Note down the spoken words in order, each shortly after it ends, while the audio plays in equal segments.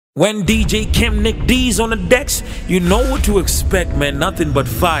When DJ Nickdee's on the decks, you know what to expect, man. Nothing but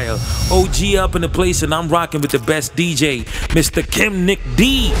fire. OG up in the place, and I'm rocking with the best DJ, Mr.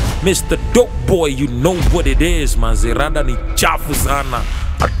 Nickdee, Mr. Dope Boy. You know what it is, man. Zerada ni chafu sana.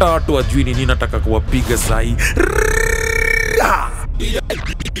 Hata watu wajui ni nini nataka kuwapiga sahi.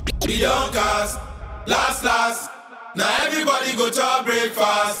 Last. Now everybody go to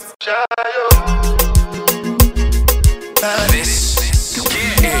breakfast. This is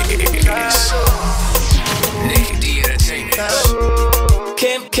Nickdee Entertainment.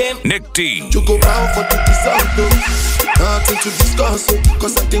 Nickdee. You go round for the result though. Nothing to discuss,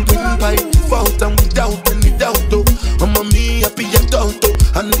 cause I think we by default and without any doubt though. I'm a me happy adult though.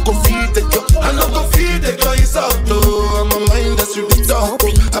 I no go feed the girl, I no go feed the girl is out though. I'm a mind that's really talk.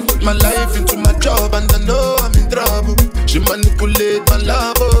 I put my life into my job and I know I'm in trouble. She manipulate my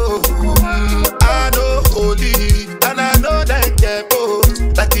love, oh. I know holy and I know that get both.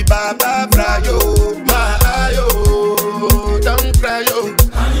 Like the Baba Frayo, my ayo, don't cry yo.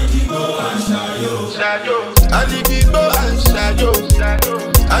 I need to go and shadow. I need to go and shadow.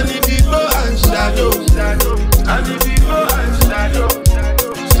 I need to go and shadow. I need to go and shadow.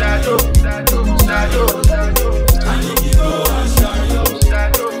 I need to go and shadow. I need to go and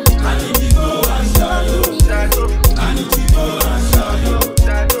shadow. I need to go and shadow.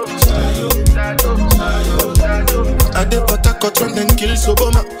 I dey Port when them kill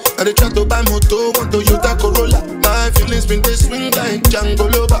Soboma. I dey try to buy moto, one Toyota Corolla. My feelings been they swing like Django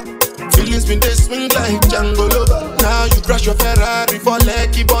Lover. Feelings been they swing like Django Lover. Now you crash your Ferrari for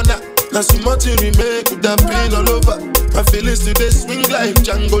Lucky Bona. Now some more to remake with that pain all over. My feelings today swing like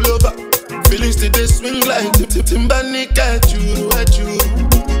Django Lover. Feelings today swing like Timbani at you.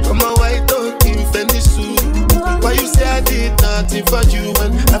 Come on, white dog in Fendi suit. Why you say I did nothing for you?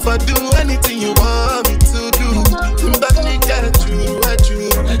 And if I do anything you want me to do, Timbani at you.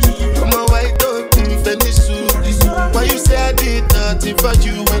 Come on, white dog in Fendi suit. Why you say I did nothing for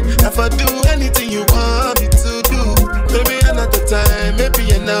you? And if I do anything you want me to do, maybe another time,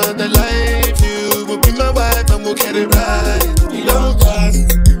 maybe another life, you will be my wife and we'll get it right. Long past.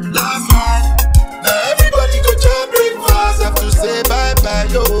 Now everybody go to breakfast. Have to say bye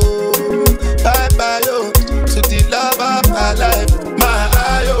yo, to the love of my life, my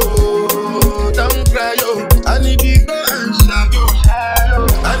ayo, don't cry yo. I need to go and shadow.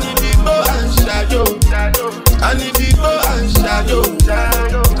 I need to go and shadow. I need to go and shadow.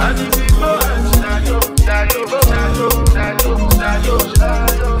 I need to go and shadow.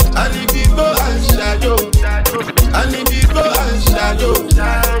 I need to go and shadow. I need to go and shadow.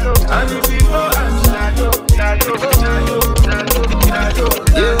 I need to go and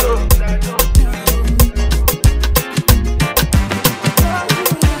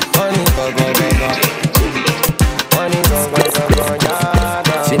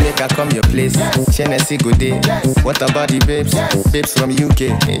She make her come your place. Tennessee good day. What about the babes? Babes from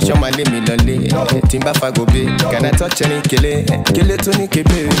UK. Show my name Lolly. Timba Fago Bay. Can I touch any kele? Kele to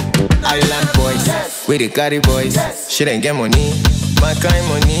Nikebe. Island boys. We the carry boys. She didn't get money. My kind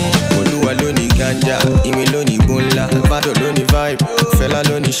money. Oluwa loni ganja. Imi loni bunla. Bado loni vibe. Fella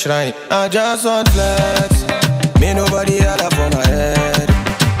loni shrine. I just want flex. Me nobody holla for my head.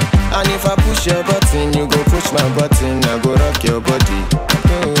 And if I push your button, you go push my button. I go rock your body.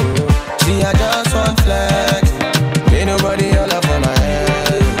 Oh. See, I just want flex. Ain't nobody all up on my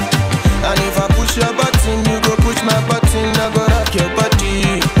head. And if I push your button, you go push my button. I go rock your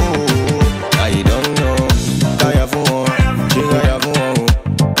body. Oh, I don't know. Kaya fuon, chigaya fuon,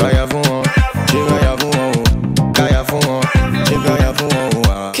 kaya fuon, chigaya fuon, kaya fuon, chigaya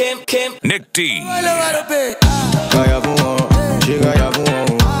fuon. Kim Nickdee. Kaya fuon, chigaya fuon.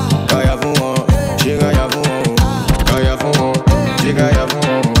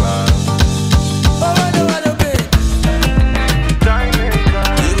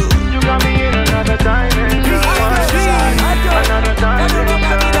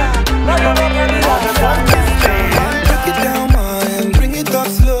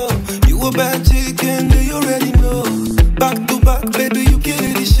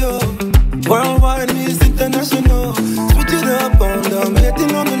 Worldwide is international. Switch it up on them,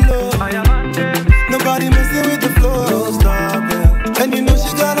 hitting on the low. Nobody messing with the flow. Don't stop it. And you know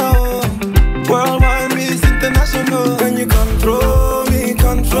she got a home. Worldwide is international. When you control me.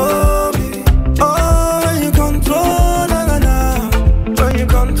 Oh, when you control, na. When you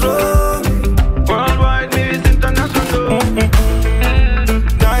control me. Worldwide is international.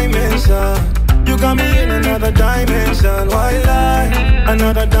 Dimension. You got me in another dimension. Why lie?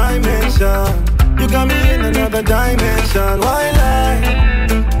 Another dimension. You got me in another dimension. Why lie?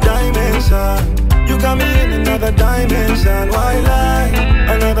 Dimension. You got me in another dimension. Why lie?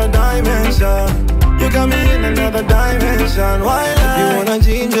 Another dimension, why lie? If you wanna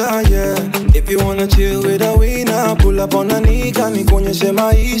ginger, yeah. If you wanna chill with a winner, pull up on a nigga, nikuonyeshe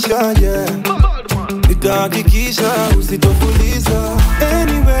maisha, yeah. Nitahakikisha usitofuliza.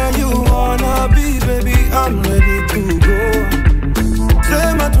 Anywhere you wanna be, baby, I'm ready to go.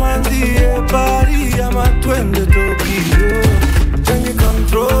 Sema tuanzie Paris ama twende Tokyo. When you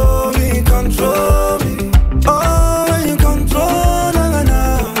control me, control me. Oh, when you control, na na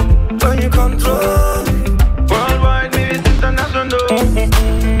na. When you control me. Worldwide, maybe it's international.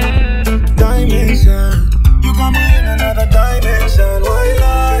 Dimension. You got me in another dimension. Why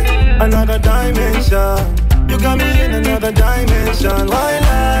lie? Another dimension. You got me in another dimension. Why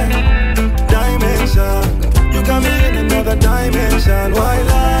lie? Dimension. You got me in another dimension. Why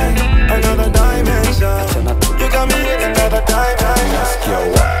lie? Another dimension. You got me in another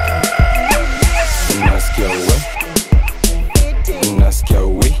dimension.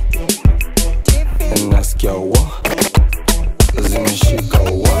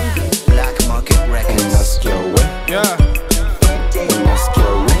 Black Market Records. Yeah.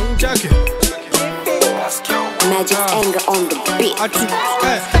 Magic anger on the beat.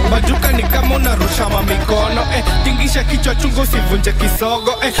 Majuka ni kama unarusha mamikono tingisha kichwa chungu sivunje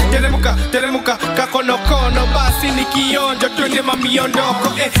kisogo teremuka, teremuka, kakonokono basi ni kionjo twende mamiondoko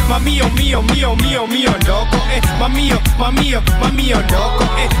mamio, mio, mio, mio, mio ndoko mamio, mamio, mamio ndoko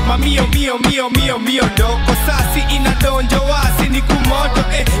mamio, mio, mio, mio, mio ndoko sasi inadonjo wasi ni kumoto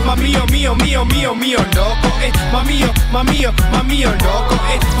mamio, mio, mio, mio, mio ndoko mamio, mamio, mamio ndoko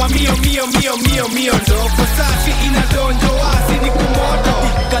mamio, mio, mio, mio, mio ndoko sasi inadonjo wasi ni kumoto.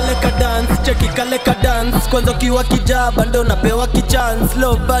 Kaleka dance, cheki kaleka dance. Kwanza kiwa kijaba ndo napewa kichance.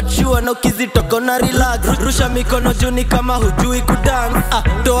 Low but sure na ukizitoka na relax. Rusha mikono juni kama hujui kudance.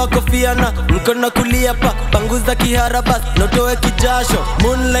 Toa kofia na mkono kulia pa. Panguza kiharabas, notoe kijasho.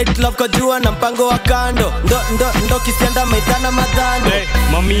 Moonlight love kwa jua na mpango wa kando. Ndo kisianda maitana madhando.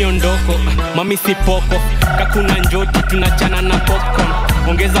 Mami ondoko, mami sipoko. Kakuna njoti tunachana na popcorn.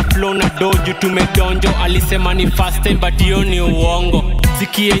 Ongeza flow na doju tumedonjo. Alisema ni fast time but hiyo ni uongo.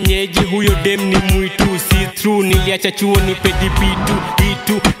 Sikie nyeji huyo dem ni mwitu. See through niliacha chuo ni pedipitu.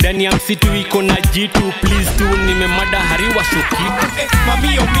 Itu ndani ya msitu iko na jitu. Please tu nimemada hariwa shokitu.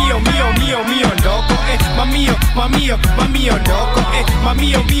 Mamio, mio, mio, mio, mio ndoko mamio, mamio, mamio ndoko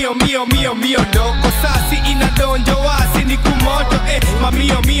mamio, mio, mio, mio, mio ndoko sasi inadonjo wasi ni kumoto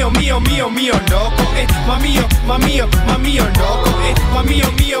mamio, mio, mio, mio, mio ndoko mamio, mamio, mamio ndoko mamio,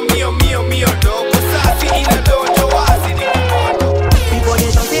 mio, mio, mio, mio ndoko sasi inadonjo wasi ni kumoto. People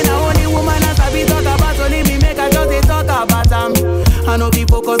they don't say na only woman as I be talk about only me make I just they talk about them. I know be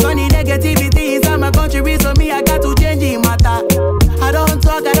focus on the negativity inside my country so me I got to change the matter. I don't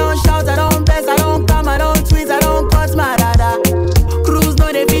talk, I don't shout, I don't press, I don't come, I don't tweet, I don't cuss my dada. Cruise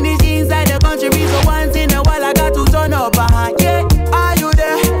no they finish inside the country so once in a while I got to turn up behind. Yeah, are you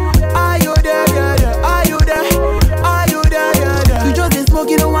there? Are you there? Yeah, yeah. Are you there? Are you there? Yeah, yeah. You just smoke,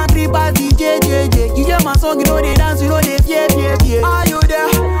 you don't want creep as DJ. You hear my song, you know they dance, you know they fear. Are you there?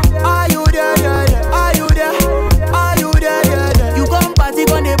 Are you there? Yeah, yeah. Are you there? Are you there? Yeah, yeah. You come party,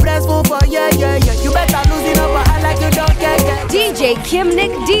 gon' they press phone for yeah. You better losing up, but I like you don't care. DJ Kim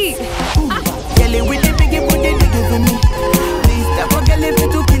Nickdee. Girl with the biggie, put the diggy for me. Please stop for girl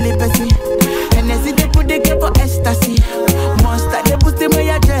to kill it, person. And I see they put the girl for ecstasy. Monster, they boost in my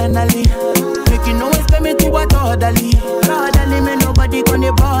adrenaline. Make you know expect me to what orderly. Brotherly, me nobody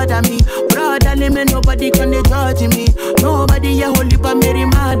gonna bother me. Brotherly, me nobody gonna judge me. Nobody here holy but Mary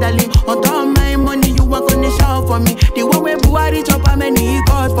Magdalene. On top of my money, you want gonna shout for me. The one way Buhari chop a many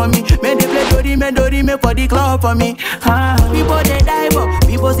God for me. Me they play Dori me for the club for me. People they dive up,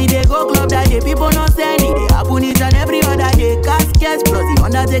 people see they go club that day. People not send it, they happen each and every other day. Caskets plus the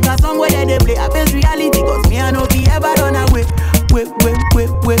Undertaker song where they play. I face reality cause me I know be ever run away. Wait.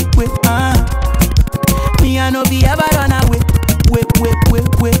 Me I know be ever run away. Wait. Wake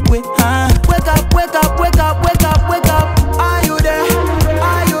up. Are you there?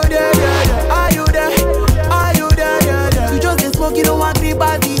 Are you there? Yeah. Are you there? Are you there? Yeah. You just get smoke, you don't want creep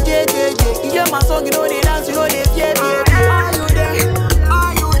as DJ. You hear my song, you know they dance, you know they fear. Are you there?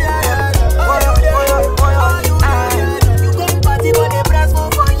 Are you there? You come party, but they press for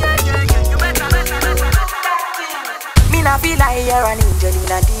yeah. You better. Me nah feel like you're an angel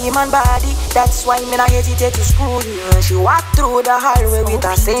in a demon body. That's why me nah hesitate to screw you. She walk through the hallway with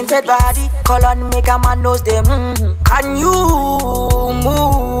a sainted body. Call on make a man knows them. Can you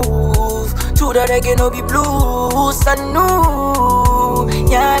move to the reggae no be blues? And no,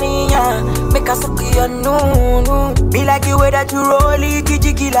 yeah. make a suck your no. Me like the way that you roll it,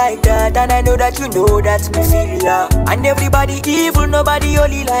 jiggy like that. And I know that you know that me feel ya. And everybody evil, nobody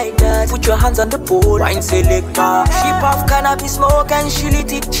only like that. Put your hands on the pole, wine selector. She puff cannabis smoke and she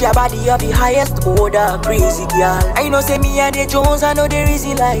lit it. She a body of the highest order, crazy girl. I know say me and the Jones, I know there is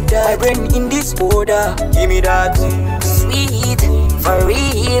it like that. My brain in this order, give me that sweet, for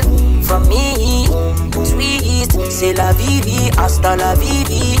real, from me. Sweet, c'est la vivi, hasta la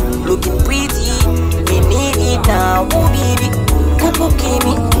vivi. Looking pretty, we need it now. Ooh baby, kuku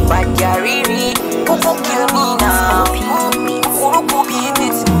kimi, bad yariri. Kuku kill me now. Kuku beat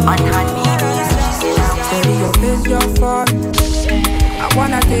it, on her knees. Baby, your face, your fault. I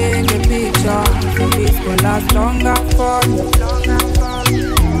wanna take a picture. So this will last longer for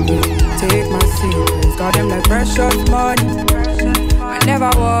you. Take my secrets, got them like precious money. I never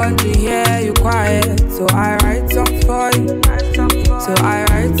want to hear you quiet, so I write songs for you. So I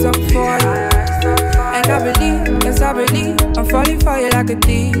write songs for you. And I believe, yes I believe, I'm falling for you like a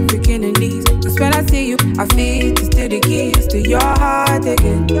thief, breaking the knees. Just when I see you, I feel to steal the keys to your heart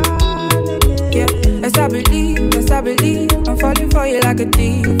again. Yeah, yes I believe, I'm falling for you like a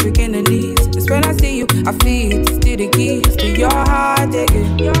thief, breaking the knees. Just when I see you, I feel to steal the keys to your heart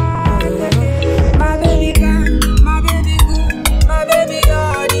again. My baby girl, my baby good, my baby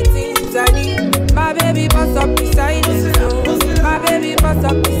all the things I need. My baby bust up beside it, so my baby bust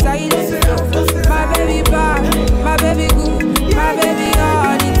up beside it, so my baby bad, my baby good, my baby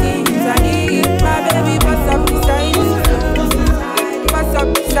all the things I need. My baby bust up beside it, so bust up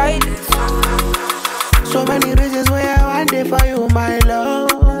beside it. So many reasons why I want it for you, my love.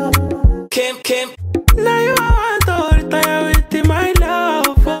 Kim. Now you want to retire with my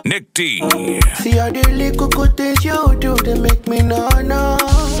love. Nickdee. See all the little good things you do, they make me no.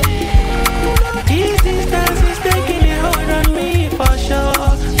 This distance is taking a hold on me for sure.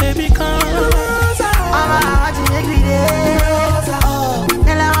 Baby, come. I'm a heart to make me there. Oh,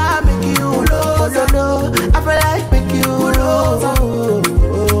 then I want to make you low. No. I feel like make you low.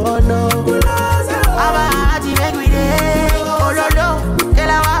 Oh, no. I'm a heart to make me there. Oh, no. Then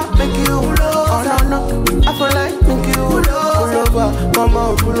I want to make you low. Oh, no. I feel like make you low. Pull over, come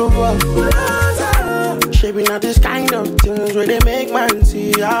on, pull over. Shaping out this kind of things where they make man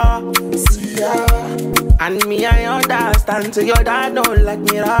see ya. And me, I understand. So your dad don't like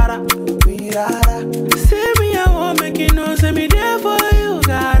me, rara. Say me, I won't make you know. Say me there for you,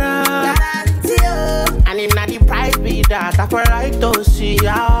 gotta. And if not the price be that, I feel like to see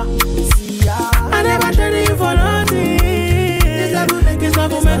ya. I never traded you for nothing. This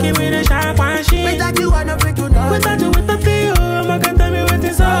love will make me the sharp one shit. Without you, I don't break you down. Without you, with the feel, I'm gonna tell me what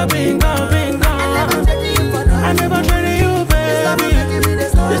is up, bingo. I never traded you, baby.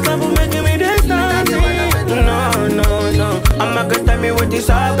 This love will make me this nothing. No. I'm not gonna tell me what is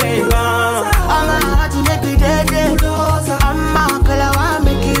up, bingo. I'm a heart to make me dead. I'm a girl, I wanna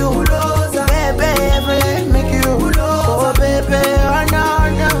make you. Baby, every make you. Oh, baby, oh, no.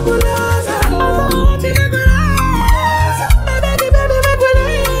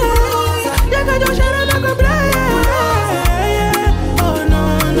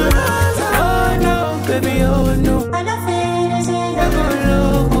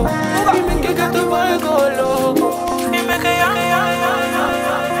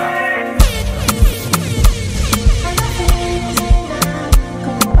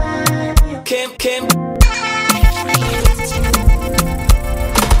 Kim.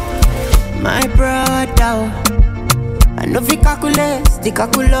 My brother, I know fi calculate, the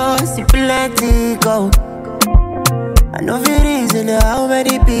calculus, if plenty go. I know fi reason how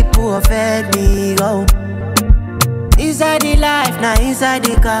many people offend me go. Inside the life, now inside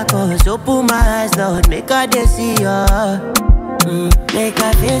the carcass. Open my eyes, Lord, make her they see ya. Make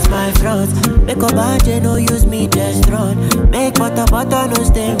her face my front. Make a budget, no use me just run. Make butter no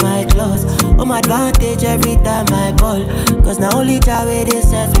stain my clothes. Home advantage every time I ball. Cause now only that way they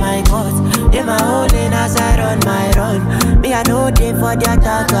set my course. They my whole lane as I run my run. Me I know they for the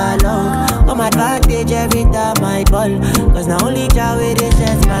attack along. Home advantage every time I ball. Cause now only that way they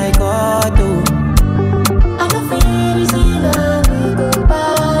set my course too. I don't feel easy now, we go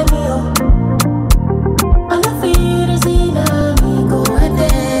by me, oh. I don't feel easy now, we go and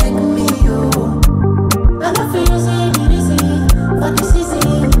take me, oh. I don't feel easy, but this is it.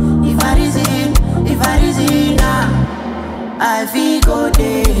 If I reason now, I feel go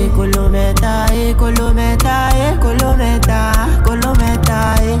day, Colometa,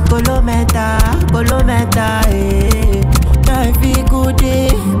 I feel go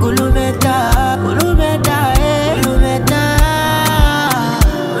day,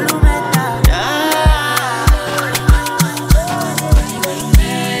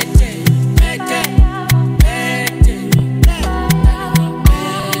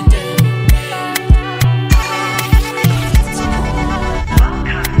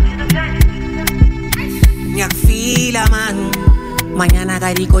 man. Mañana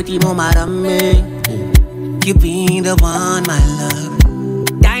caricoti mo marame. You be the one, my love.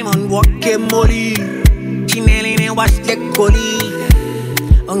 Diamond walking molly. Chinelli and watch the collie.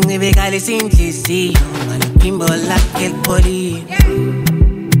 Only vegale simplicity. Kimbo like el poli.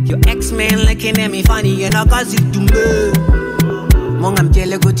 Your ex-man looking at me funny, and I cause it to me. Mong I'm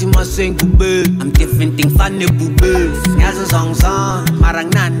jelly go to my sing boo. I'm different thing funny boo. Nyazo song marang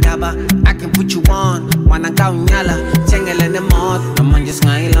nandaba. I can put you on. Wanna count nyala, tangle in the mouth. I'm on just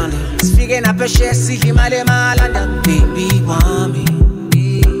my London. Speaking up a share, see him at Malanda. Baby, want me.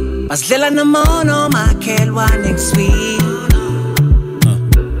 Mas lila na mono, my kid one next week.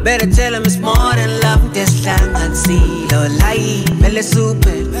 Better tell him it's more than love, this time and see. Lo lie, belly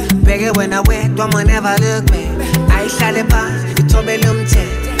super. Beg when I wait, don't never look back. I shall it pass, you told me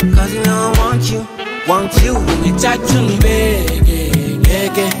cause you know I want you. You talk to me, bege.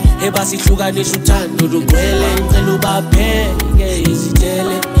 Eba si sugar de shutando do gwele. Nkelu ba bege, easy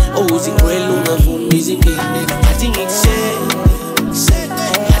tele. Oh, easy gwele, unga fun, easy big. I think it's said.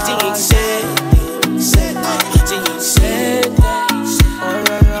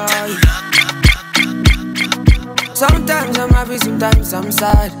 Sometimes I'm happy, sometimes I'm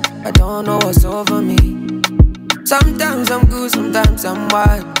sad. I don't know what's over me. Sometimes I'm good, sometimes I'm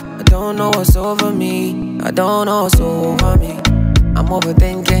wild. I don't know what's over me. I don't know what's over me. I'm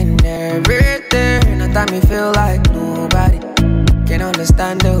overthinking everything. I time me feel like nobody can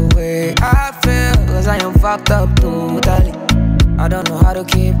understand the way I feel. Cause I am fucked up totally. I don't know how to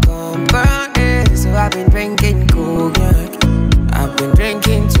keep company. So I've been drinking cognac. I've been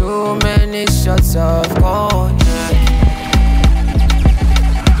drinking too many shots of cognac.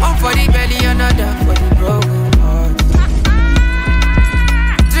 One for the belly, another for the broken heart.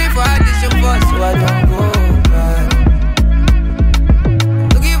 3 for addition for so I don't go back.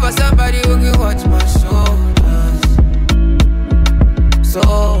 Looking for somebody who can watch my shoulders. So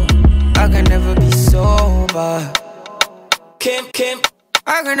I can never be sober. Kim,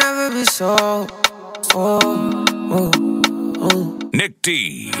 I can never be sober.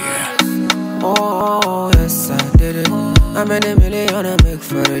 Nickdee. Oh, yes, I did it. I made $1 million I make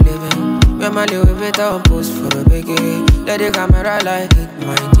for a living. When my little bit on post for a biggie. Let the camera like it,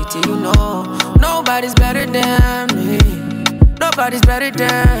 my titty, you know. Nobody's better than me. Nobody's better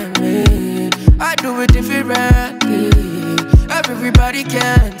than me. I do it differently. Everybody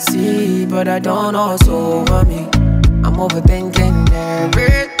can see, but I don't know what's over me. I'm overthinking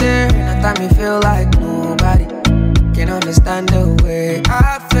everything. I time me feel like nobody can understand the way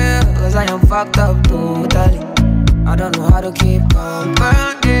I feel. Cause I am fucked up totally. I don't know how to keep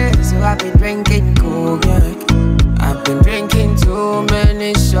company. So I've been drinking cognac. I've been drinking too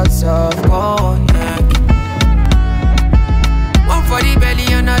many shots of cognac. One for the belly,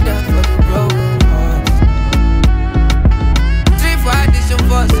 another for the broken heart. 3 for addition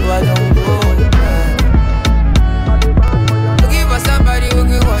for so I don't go back. Looking for somebody who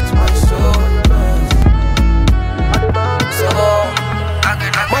can watch my shoulders. So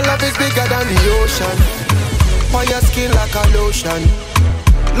my love is bigger than the ocean. On your skin like a lotion.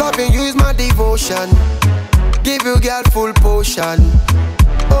 Loving you is my devotion. Give you girl full potion.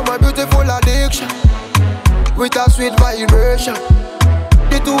 Oh my beautiful addiction. With a sweet vibration.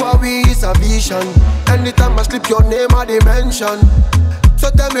 The two of we is a vision. Anytime I slip your name I dimension. So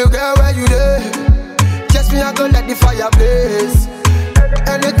tell me girl where you there. Just me I go let the fire blaze.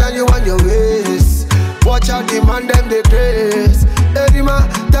 Anytime you want your ways. Watch out the man them they craze. Hey man,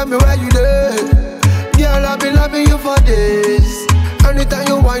 tell me where you there. Girl, I've been loving you for days. Anytime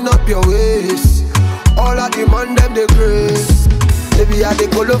you wind up your waist, all I demand them the grace. Baby, I dey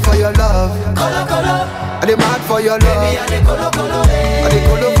colo for your love. Colo. I dey mad for your love. Baby, I dey colo. I dey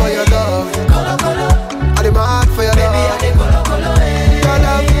colo for your love. Colo. I dey mad for your love. Baby, I dey colo. Your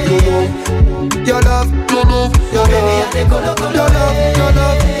love, your love, your love, your love, baby, I dey colo. Your love,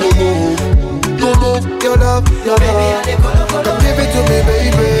 your love, your love, your love. Come give it to me,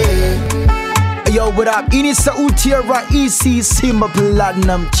 baby. Yo, what up? Ini sautia raisi Simba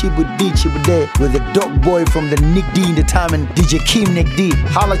Platinum Chibude with the dope boy from the Nickdee in the time and DJ Kim Nickdee.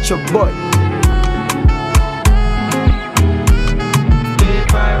 Holla at your boy.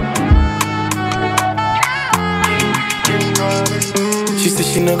 She said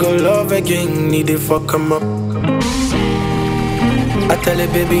she no go love again, need to fuck him up. I tell her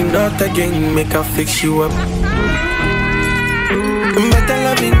baby not again, make her fix you up. Better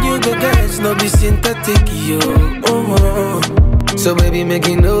loving you, go girls, no be synthetic, yo. Oh. So baby, make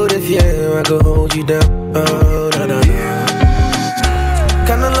you know the fear, I go hold you down. Oh, no.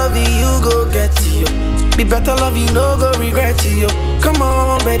 Kinda love you, go get you. Be better love you, no go regret you. Come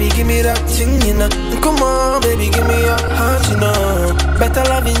on, baby, give me that thing, you know. Come on, baby, give me your heart, you know. Better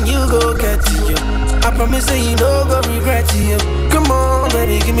loving you, go get to you. I promise that you no go regret you. Come on,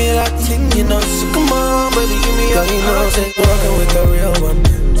 baby, give me that thing, you know. So come on, baby, give me your heart. You know, say walking with a real one.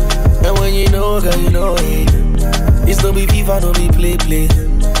 And when you know, girl, you know it. It's no be FIFA, no be play.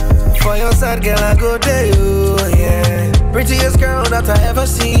 For your side, girl, I go there, you, yeah. Prettiest girl that I ever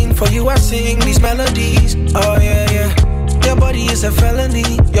seen. For you I sing these melodies. Oh yeah. Your body is a felony.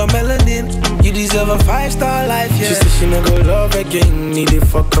 Your melanin, you deserve a 5-star life, yeah. She said she no go love again. Need it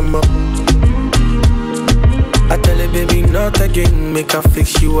fuck come up. I tell her baby not again. Make her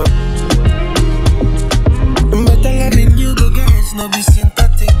fix you up. Better loving you go get. No be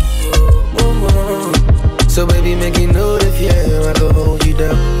synthetic. Oh. So baby make it know the fear. I go hold you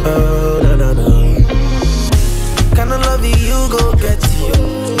down. Oh no. Kinda love you go get to you.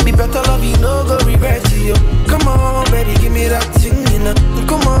 Be better love you, no go regret you. Come on, baby, give me that thing, you know.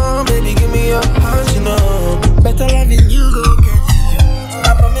 Come on, baby, give me your heart, you know. Better loving you go get to you.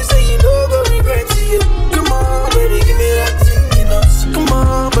 I promise that you no go regret you. Come on, baby, give me that thing, you know. So come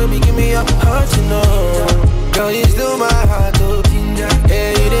on, baby, give me your heart, you know. Girl, you still my heart, oh, ginger.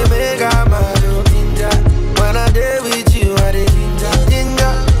 Yeah, you didn't make out my oh, ginger. When I did with you, I did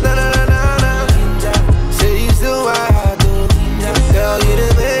ginger. Na. Still my heart, oh, girl, you the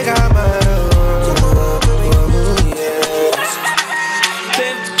make I mad,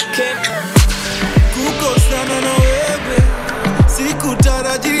 Kuko sana na wewe,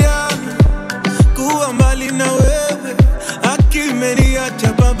 sikutarajia kuwa mbali na wewe,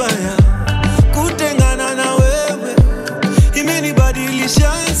 akimeniacha babaya, kutengana na wewe,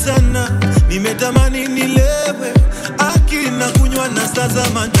 imenibadilisha sana, nimetamani nilewe, akina kunywa na sasa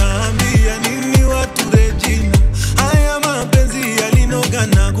naambia nini watu Regina. Haya mapenzi yalinoga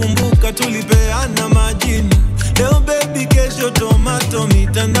na kumbuka tulipeana majina. Leo baby kesho tomato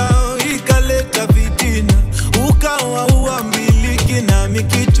mitandao ikaleta fitina. Ukawa uambiliki na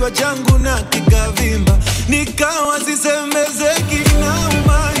mikichwa changu na kikavimba. Nikawa sisemezeki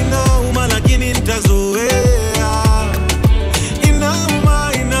inauma lakini nitazoea.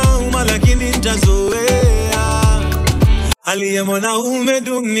 Inauma lakini nitazoea. Hali ya mwanaume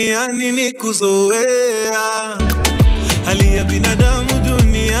duniani ni kuzoea. Hali ya binadamu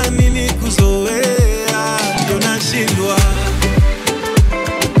duniani ni kuzoea. Ndio nashindwa.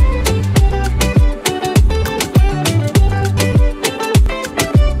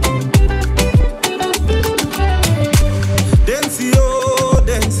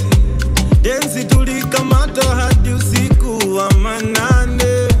 Densi tulikamata hadi usiku wa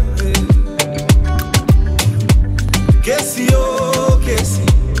manane.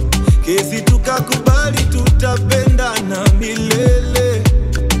 Kesi tukakubali tutapendana milele.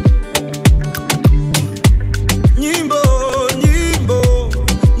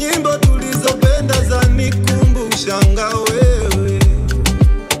 Nyimbo tulizopenda zanikumbusha wewe.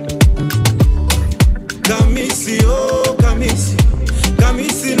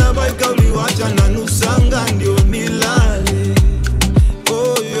 Kamisi na baika uliwacha na nusanga ndio nilale.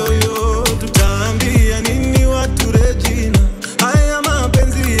 Yo, tutaambia nini watu Regina? Haya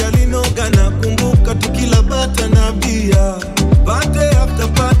mapenzi yalinoga na kumbuka tukila bata na bia. Pate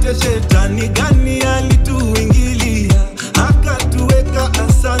after pate shetani gani alituingilia. Akatuweka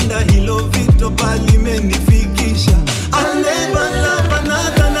asanda hilo vito bali menifikisha. I'll never love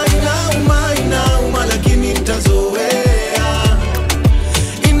another na inauma lakini nitazoea.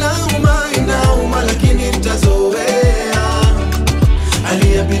 Inauma lakini nitazoea.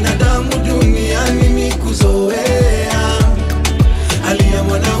 Hali ya binadamu duniani ni kuzoea. Hali ya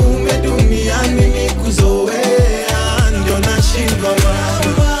mwanaume duniani ni kuzoea. Ndio nashindwa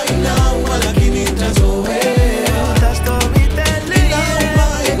inauma lakini nitazoea.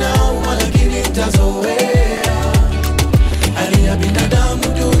 Inauma lakini nitazoea. Hali ya binadamu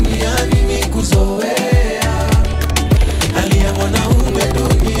duniani ni kuzoea. Hali ya mwanaume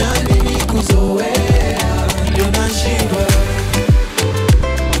duniani ni kuzoea. Ndio nashindwa.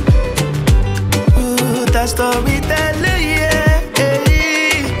 That storyteller, yeah.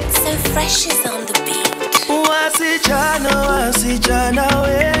 So fresh is on the beat. Wasichana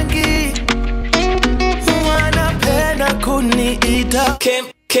wengi wanapenda kuniita Kim.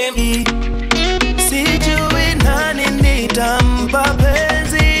 Sijui nani nitampa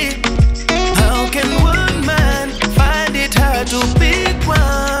penzi. How can one man find it hard to pick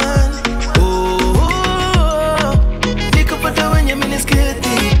one? Nikapata wenye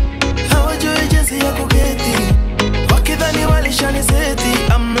minisketi hawajui jinsi ya kuketi. Wakidhani walishaniseti.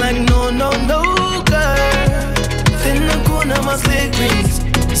 I'm like no girl. Tena kuna ma secrets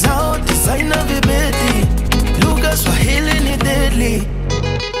zao designer vibeti.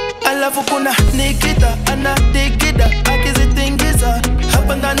 Alafu kuna Nikita anatikida akizitingiza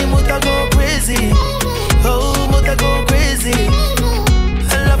hapa ndani muta go crazy. Oh, muta go crazy.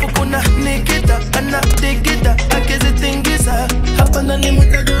 Alafu kuna Nikita anatikida akizitingiza hapa ndani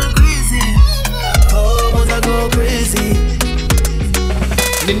muta go crazy. Oh, muta go crazy.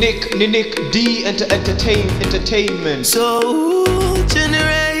 Nickdee entertainment. So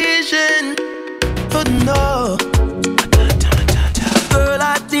generation, oh no. Girl,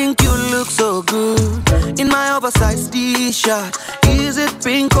 I think you look so good in my oversized t-shirt. Is it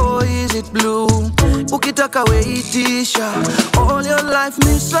pink or is it blue? Ukitaka we t-shirt. All your life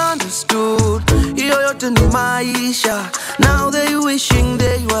misunderstood. Hiyo yote ni maisha. Now they wishing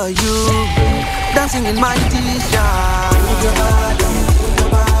they were you, dancing in my t-shirt. Move your body, move your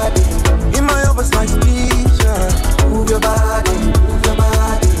body. In my oversized t-shirt. Move your body, move your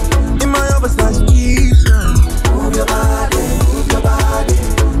body. In my oversized t-shirt. Move your body.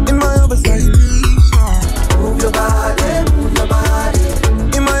 In my oversized t-shirt. Move your body, move your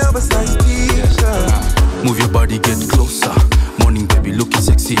body. In my oversized t-shirt. Move your body, get closer. Morning baby looking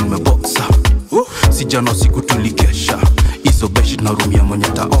sexy in my boxer. Sijana siku tulikesha. Iso beshi na room ya mwenye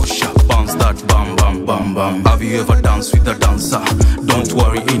taosha. Bounce that bam bam bam bam. Have you ever danced with a dancer? Don't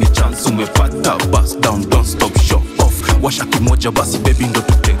worry, any chance umepata. Bust down, don't stop, show off. Washa kimoja basi baby ndo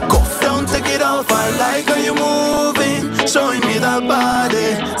to take off. Don't take it off, I like how you moving, showing me that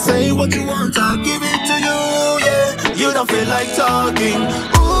body. Say what you want, I'll give it to you, yeah. You don't feel like talking.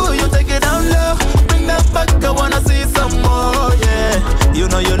 Ooh, you take it down low, bring that back, I wanna see some more, yeah. You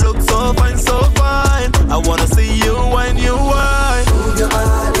know you look so fine, so fine. I wanna see you when you whine. Move your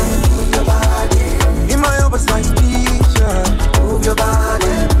body, move your body. In my oversized t-shirt. Move your body,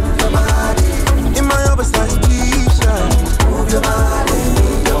 move your body. In my oversized t-shirt. Move your body,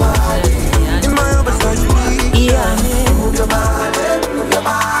 move your body. In my oversized t-shirt. Yeah. Move your body, move your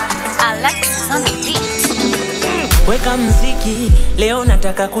body. Alexis on the beat. Weka mziki, leo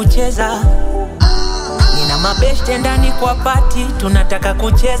nataka kucheza. Nina mabeshte ndani kwa party, tunataka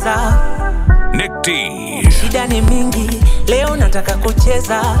kucheza. Nickdee. Shida ni mingi, leo nataka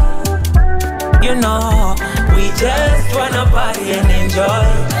kucheza. You know, we just wanna party and enjoy.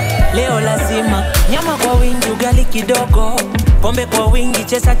 Leo lazima nyama kwa wingi, ugali kidogo, pombe kwa wingi,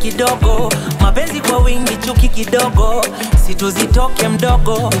 chesa kidogo, mapenzi kwa wingi, chuki kidogo, situzitoke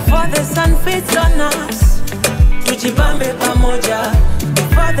mdogo. Before the sun fits on us, tujibambe pamoja.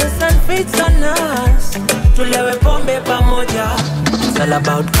 Before the sun fits on us, tulewe pombe pamoja. It's all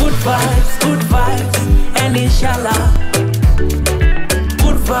about good vibes, and inshallah.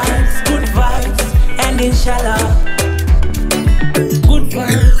 Good vibes, and inshallah. Good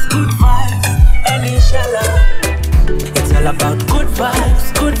vibes, and inshallah. It's all about good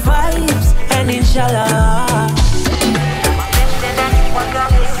vibes, and inshallah.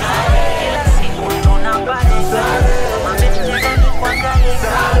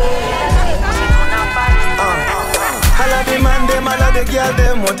 The girl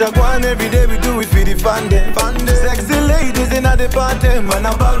them what I want every day we do it for the fun them. Sexy ladies in the party, man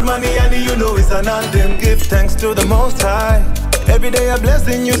about money and you know it's an anthem. Give thanks to the Most High. Every day a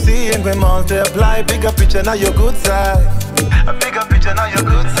blessing you see and we multiply. Bigger picture now your good side. A bigger picture now your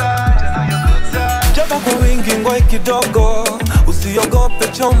good side. Jaba kwa wingi ngoi kidogo, usiogope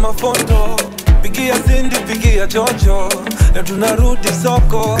choma foto. Pigia Cindy, pigia Jojo, na tunarudi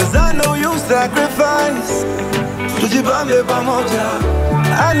soko. Cause I know you sacrifice. Tujibambe pamoja.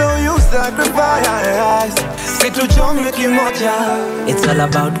 I know you sacrifice. Situchome kimoja. It's all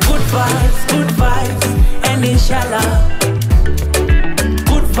about good vibes, and inshallah.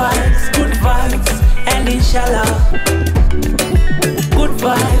 Good vibes, and inshallah. Good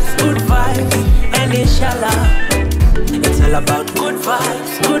vibes, and inshallah. It's all about good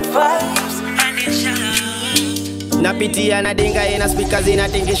vibes, and inshallah. Napitia na dinga ina speakers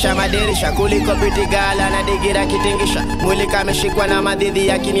inatingisha madirisha kuliko pretty girl anadigira kitingisha mwili kameshikwa na madhidhi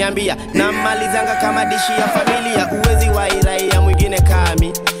yakiniambia na malizanga kama dishi ya familia uwezi wa iraia mwingine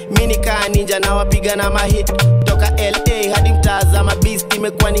kami mini kaa ninja na wapiga na mahit toka LA hadi mtazama beast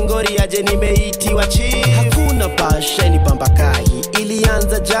imekuwa ni ngori aje nimeitiwa chief hakuna pasha ni pambakahi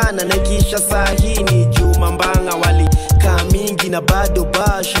ilianza jana na kisha sahi ni Juma Mbanga wali kamingi na bado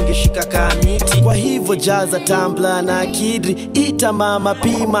bash ingeshika kamiti kwa hivyo jaza tumbler na kidri ita mama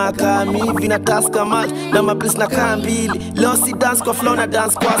pima kamivi na taska match na maplis na kambili losi dance kwa flow na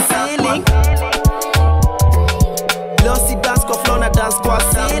dance kwa ceiling losi dance kwa flow na dance kwa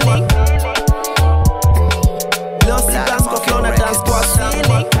ceiling losi dance kwa flow na dance kwa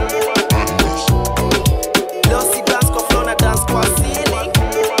ceiling losi dance kwa flow na dance kwa ceiling.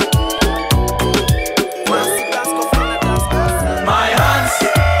 My hands,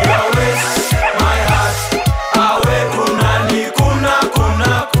 your way.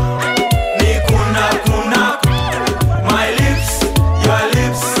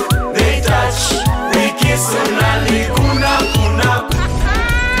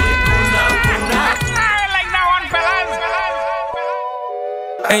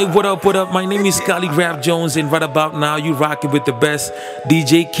 Hey, what up, what up? My name is Scotty Graf Jones, and right about now, you rocking with the best.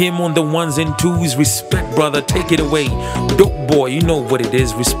 DJ Kim on the ones and twos. Respect, brother. Take it away. Dope boy, you know what it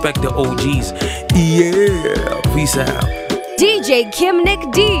is. Respect the OGs. Yeah, peace out. DJ Kim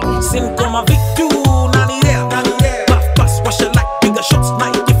Nickdee. Sin como Victor, nani idea. Puff, pass, wash your light, bigger shots,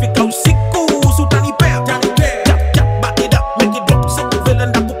 night. If it goes sick, so tani bear. Jab, jab, back it up, make it drop. So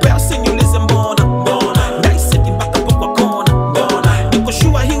villain that prepare, sing you listen, bona. Nice setting back up a corner, bona. Niko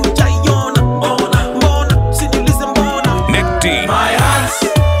shua hiu jayona, bona. Sing you listen, bona. Nickdee. My hands,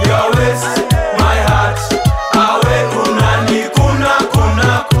 your waist, my heart. Awe kuna ni kuna kuna.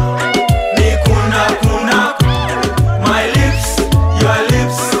 Ni kuna kuna. My lips, your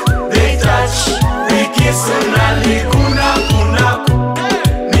lips, they touch. We kiss una ni kuna kuna.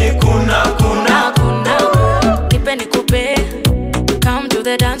 Ni kuna kuna. Nipe nikupe, come to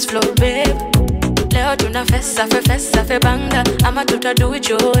the dance floor, babe. Leo tuna fesa fe banga, ama tuta do it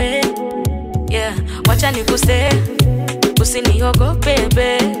your way. Yeah, wacha nikuse, usiniogope,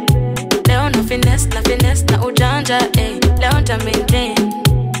 babe. Leo na finesse na ujanja, eh. Leo nta maintain.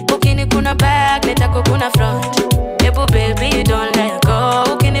 Ukini kuna back, nitako kuna front. Ebu baby, don't let go.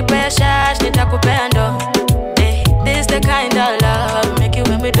 Ukini pea shash, nitakupea ndo. Eh, this the kind of love make you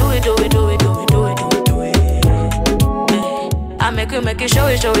when we do it. I make you show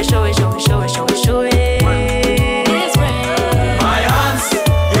it. It's rain. My hands,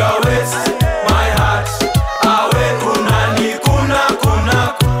 your waist, my heart. Awe kuna ni kuna kuna.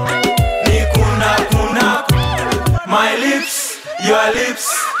 Ni kuna kuna. My lips, your lips,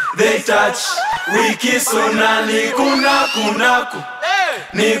 they touch. We kiss una ni kuna kuna.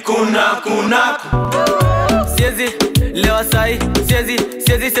 Ni kuna kuna. Siezi lewa sai, siezi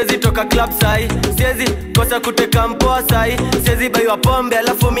toka club sai, siezi kosa kuteka mpoa sai, siezi baiwa pombe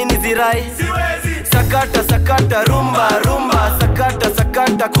alafu mini zirai. Sakata rumba,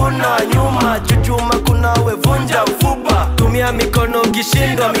 sakata kuna nyuma, chuchuma kuna wevunja ufupa, tumia mikono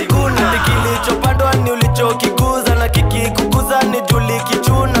ukishindwa miguna, kilichopandwa ni ulichokikuza, na kikikukuza ni juli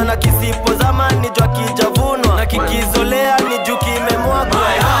kichuna, na kisipo zama ni jua kijavunwa, na kikizolea ni juu kimemwagwa.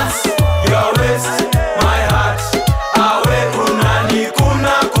 My hands, your waist, my heart. Awe kuna ni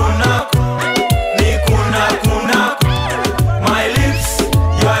kuna kuna. Ni kuna kuna. My lips,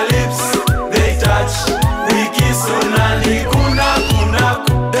 your lips, they touch. We kiss una ni kuna kuna.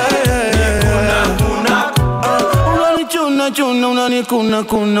 Ni kuna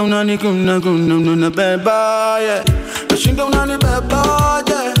kuna. Unanibeba, yeah. Nashinda unanibeba,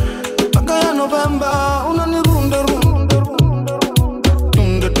 yeah. Mpaka ya Novemba, unanirunda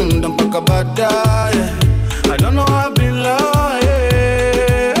tunda mpaka baadaye. I don't know how I be lying.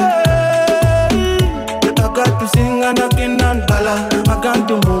 I got to sing and I can't bala. I got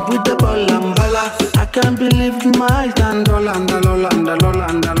to move with the ball and bala. I can't believe my eyes.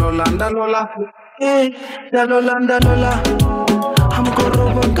 Lola. Hey, Lola. I'm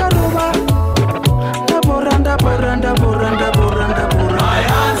Karuba. Boranda. My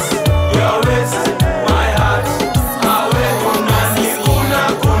hands, your waist, my heart. Awe kuna ni kuna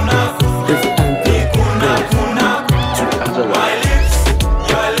kuna. Ni kuna kuna. My lips,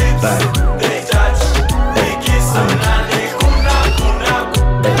 your lips, they touch. We kiss una ni kuna kuna.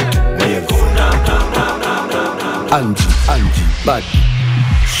 Ni kuna kuna. Angie, body,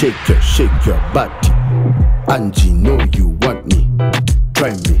 shake your body. Angie, know you want me.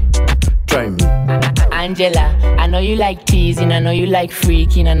 Try me. Angela, I know you like teasing, I know you like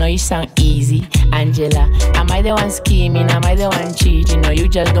freaking, I know you sound easy. Angela, am I the one scheming, am I the one cheating, or you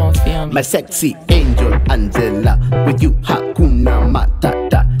just don't feel me? My sexy angel, Angela, with you hakuna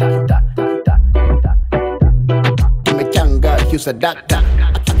matata. Kimechanga, husadaka,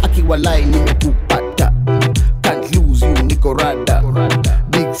 akiwalai nimekupata. Can't lose you, niko rada.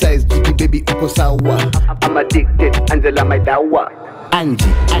 Big size, jiki baby, uko sawa. I'm addicted, Angela, my dawa. Angie,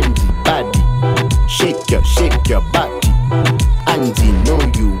 body, shake your body. Angie, know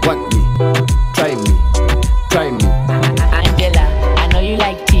you want me. Try me. Angela, I know you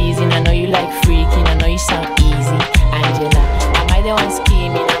like teasing, I know you like freaking, I know you sound easy. Angela, am I the one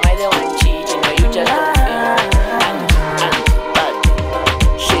scheming, am I the one cheating, or you just don't feel me? Angie, body,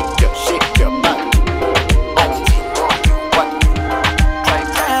 shake your body. Angie, know you want me. Try me.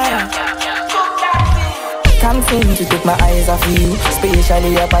 Can't seem to take my eyes off you,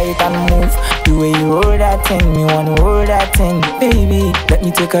 especially your bite and move. The way you hold that thing, me wanna hold that thing. Baby, let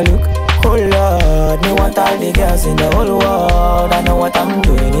me take a look. Oh Lord, me want all the girls in the whole world. I know what I'm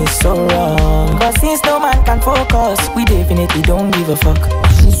doing is so wrong, but since no man can focus, we definitely don't give a fuck.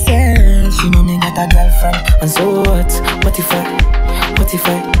 She says she know me got a girlfriend, and so what? What if I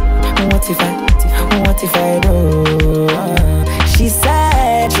do? She She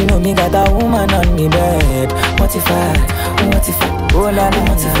said, she know me got a woman on me bed. What if I, oh la la,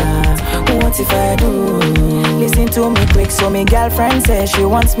 what if I do? Listen to me quick, so me girlfriend says she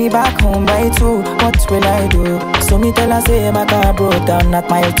wants me back home by 2. What will I do? So me tell her say my car broke down at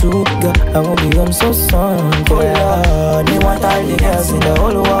mile 2. Girl, I won't be home so soon. Oh Lord, me want all the girls in the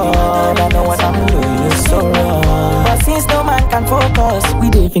whole world. I know what I'm doing is so wrong, but since no man can focus, we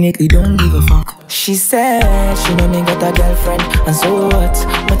definitely don't give a fuck. She said she know me got a girlfriend, and so what?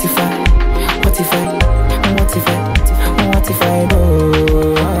 What if I do?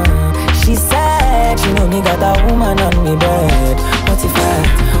 She said she know me got a woman on me bed. What if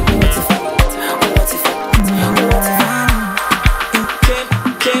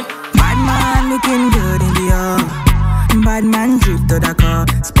Bad man looking good in the air. Bad man drip to the car.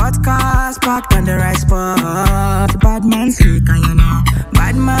 Spot cars parked on the right spot. Bad man slick and you know.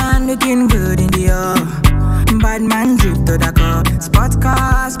 Bad man looking good in the air. Bad man drip to the car. Spot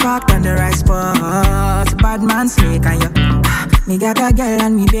cars parked on the right spot. Bad man slick and you. Me got a girl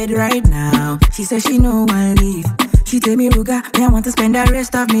on me bed right now. She says she no one leave. She tell me, Ruga, me I want to spend the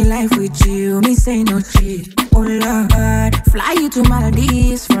rest of me life with you. Me say no cheat. Oh Lord, fly you to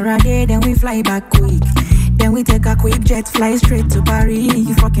Maldives for a day, then we fly back quick. Then we take a quick jet, fly straight to Paris.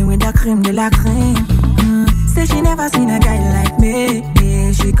 You fucking with the creme de la creme. Say she never seen a guy like me.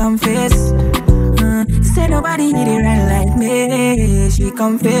 Yeah, she confess. Say nobody hit it right like me. She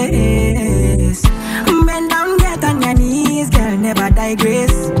confess. Bend down, get on your knees, girl, never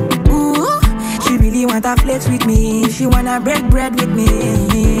digress. Ooh, she really wanna flex with me. She wanna break bread with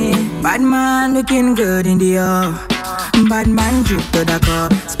me. Bad man looking good in the air. Bad man drip to the car.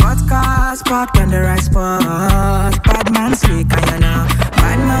 Spot cars parked on the right spot. Bad man slick and you know.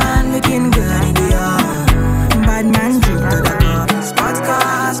 Bad man looking good in the air. Bad man drip to the car. Spot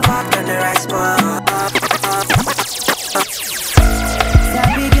cars parked on the right spot.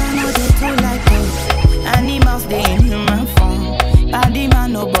 Sabi girl no dey too like us. Animals they in human form. Body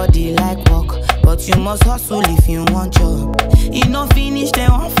man nobody like work, but you must hustle if you want job. You no finish they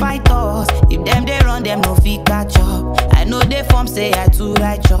won't fight us. If them they run them no fit catch up. I know they form say I too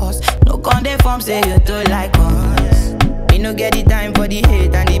righteous. No con they form say you too like us. Me no get the time for the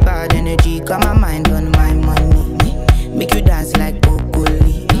hate and the bad energy. Got my mind on my money. Make you dance like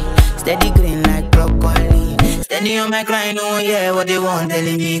broccoli. Steady green like broccoli. Steady on my grind, oh yeah, what they want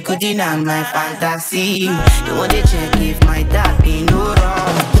telling me. Could deny my fantasy. They want to check if my tap ain't no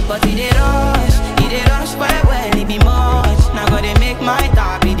wrong. But it they rush well, it be much. Now gotta make my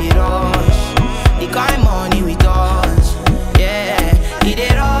tap in the rush. The kind money we touch, yeah. It they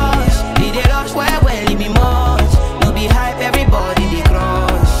rush well, it be much. No be hype, everybody they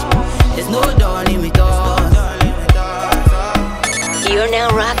crush. There's no darling with us. You're now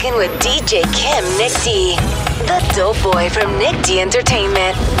rocking with DJ Kim Nickdee, the dope boy from Nickdee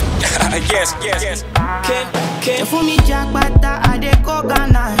Entertainment. Yes. Kim. For me, Jack Bata, I dey go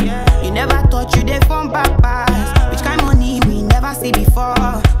Ghana. You never thought you dey from back pass. Which kind money we never see before.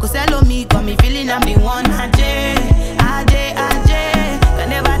 Cause hello me, got me feeling I'm the one. Ajay. Can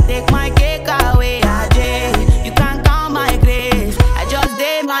never take my cake away. Ajay, you can't count my grace. I just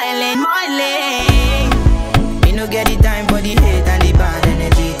did my lane. Me no get the time for the hate and the bad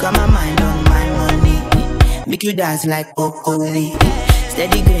energy. Got my mind on my money. Make you dance like broccoli.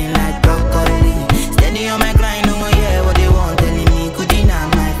 Steady green like broccoli. Steady on my grind, no more yeah, what they want telling me. Could deny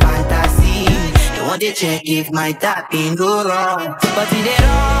my fantasy. They want to check if my tapping go wrong. But it they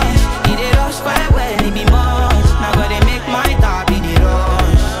rush quite well, it be much. Now gotta make my tap in the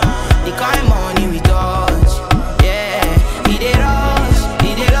rush. The kind money we touch, yeah. It they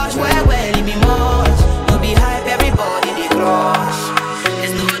rush well, it be much. No be hype, everybody they crush.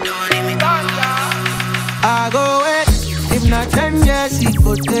 There's no done with us. I go wait, if not 10 years, it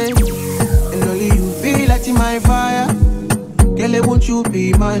go take. And only you feel like in my fire. Girl, won't you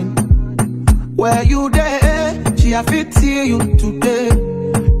be mine? Where you there? She a fit see you today.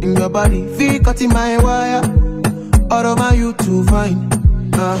 In your body, feel cut in my wire. All over you to find.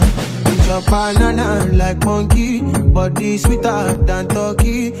 Eat your banana like monkey. Body sweeter than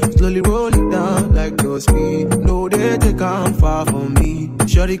turkey. Slowly roll it down like no speed. No, they come far from me.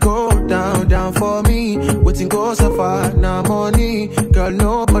 Shorty go down for me. Waiting go so far, now money. Girl,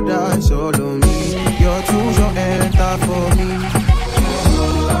 no bother, solo me. You're too short and tough for me.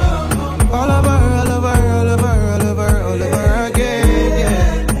 All over again,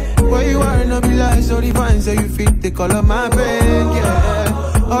 yeah. Where you are, no be like so divine. So you fit the color my brain,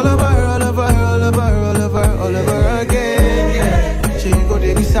 yeah. All over again, yeah. So you go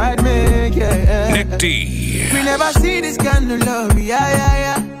there beside me, yeah. Nickdee. We never see this kind of love,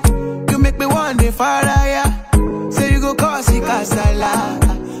 yeah. You make me one day fire, yeah. Say you go cause it, kasala.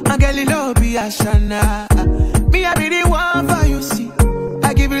 And girl, you know be a shana. Me, I be the one for you, see.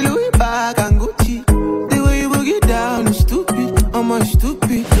 I give you Louis bag and Gucci. The way you boogie down is stupid. I'm a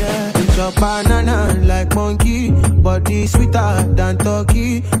stupid, yeah. It's a banana like monkey. Body sweeter than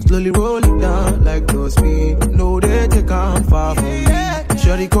turkey. Slowly roll it down like no speed. No, they take on far from me.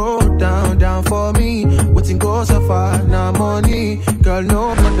 Shorty go down, down for me. Waiting go so far, now money. Girl,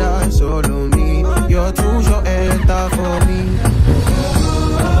 no brother, solo me. You're too short, enter for me.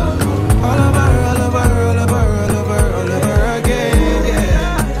 All over, all over, all over, all over, all over again,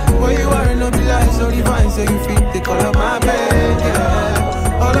 yeah. Where you are, no be like so divine, so you fit the color my bed,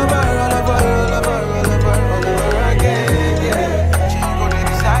 yeah. All over, all over, all over, all over, all over again, yeah.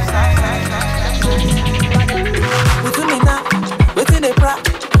 Waiting me now, waiting they pra,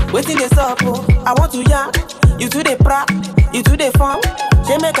 waiting they sup, oh. I want to ya, you to the pra, you to the fun.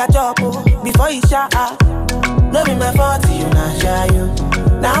 She make a job, oh, before you shot. No be my fault, you not shy you.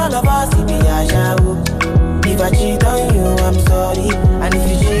 Now all of us be a shower. If I cheat on you, I'm sorry. And if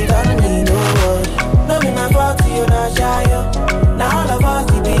you cheat on me, no worry. No be my fault, you not shy you. Now all of us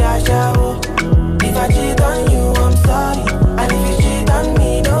be a shower. If I cheat on you, I'm sorry. And if you cheat on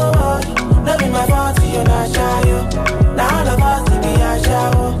me, no worry. No be my fault, you not shy you. Now all of us be a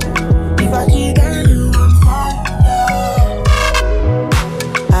shower. If I cheat on you, I'm sorry.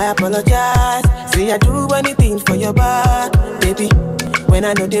 I apologize. See, I do anything for your back, baby. When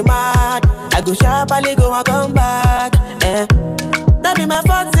I know they mad, I go sharply go and come back. That be my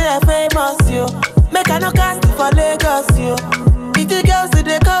fault, say I famous, yo. Make I no cast it for Lagos, yo. Pretty girls,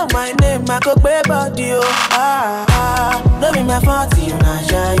 they call my name, I go pay body, yo. That be my fault, you not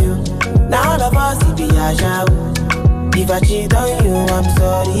shy, you. Now all of us, it be a shower. If I cheat on you, I'm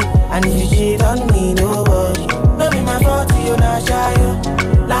sorry. And if you cheat on me, no worry. That be my fault, you not shy, you.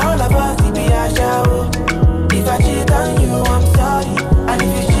 Now all of us, it be a shower. If I cheat on you, I'm sorry. And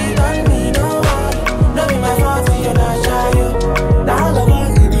if you cheat on me, no worry. No be my fault, you're not shy, you. Now all of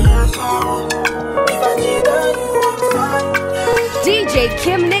us, it be a shower. If I cheat on you, I'm sorry. DJ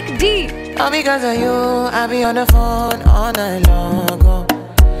Kim Nickdee. All because of you, I be on the phone all night long, oh.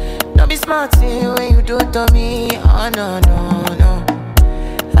 Don't be smart when you do it to me, oh no, no, no.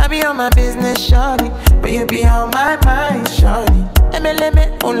 I be on my business, shawty, but you be on my mind, shawty. Let me,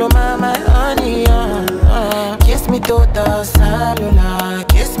 all my honey, kiss me to the cellular,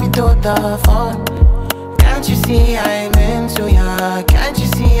 kiss me to the phone. Can't you see I'm into ya? Can't you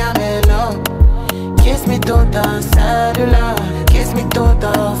see I'm in love? Kiss me to the cellular, kiss me to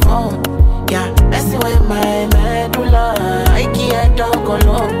the phone. Yeah, messing with my medulla, I can't talk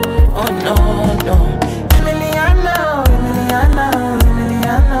alone. Oh no, no. Emiliano, Emiliano,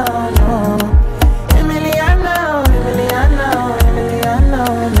 Emiliano, no. Emiliano, Emiliano, Emiliano,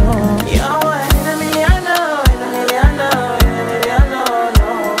 no. Yo, Emiliano, Emiliano, Emiliano, no.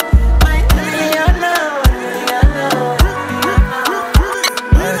 My Emiliano, Emiliano, Emiliano.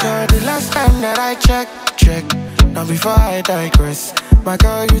 My girl, the last time that I checked, now before I digress. My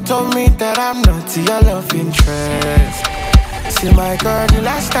girl, you told me that I'm not your love interest. See my girl, the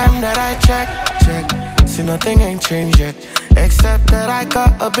last time that I checked, see nothing ain't changed yet. Except that I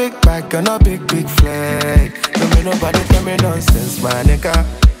got a big bag and a big, big flag. Don't make nobody tell me nonsense, my nigga.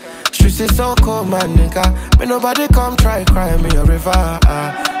 Streets is so cold, my nigga. May nobody come try cry me a river.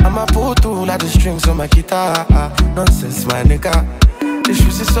 I'ma pull through like the strings on my guitar. Nonsense, my nigga. The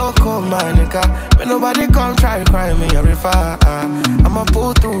streets is so cold, my nigga. May nobody come try cry me a river. I'ma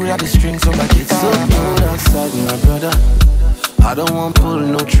pull through like the strings on my guitar. It's so cold outside, my brother. I don't want pull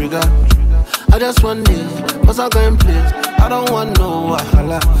no trigger. I just want it, cause I'm going place. I don't want no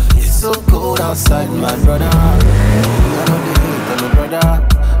wahala. It's so cold outside, my brother. I don't hate my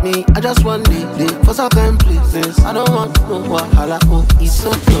brother. Me, I just want it, cause I'm going places. I don't want no wahala. Oh, it's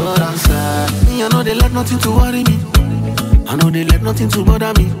so cold outside. Me, I know they let nothing to worry me. I know they let nothing to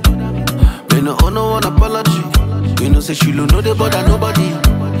bother me. Me no owe no one apology. You know say she don't know they bother nobody.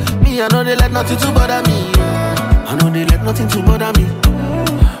 Me, I know they let nothing to bother me. I know they let nothing to bother me.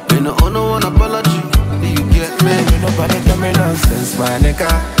 Me no owe no one apology. Do you get me? Me nobody tell me nonsense, my nigga.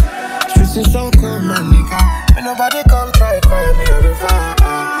 Streets is so cold, my nigga. Me nobody come try me a river.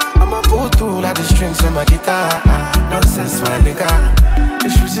 I'ma pull through like the strings on my guitar. Nonsense, my nigga. The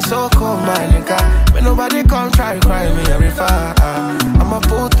streets is so cold, my nigga. Me nobody come try me a river. I'ma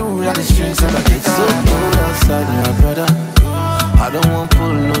pull through like the strings on my guitar. It's so cold outside, my brother. I don't want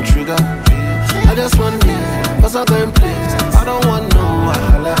pull no trigger. I just want me, cause I'm going place. I don't want no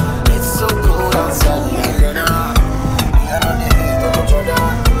wahala. It's so cold outside, my brother. I don't need no brother.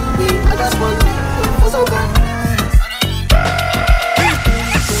 Me, I just want me, cause I'm going.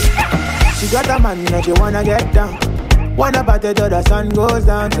 She got a man that you wanna get down. Wanna party till the sun goes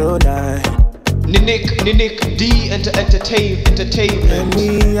down tonight. Nickdee entertainment. And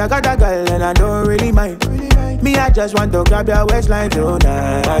me, I got a girl and I don't really mind. Me, I just want to grab your waistline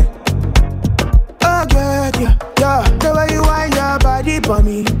tonight. Oh yeah, yeah, yeah. The way you wind your body for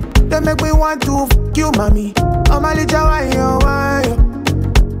me, they make me want to fuck you, mommy. I'm a little wine.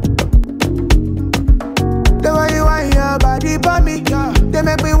 The way you wind your body for me, yeah. They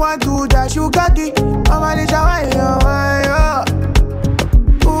make me want to dash you cocky. I'm a little wine.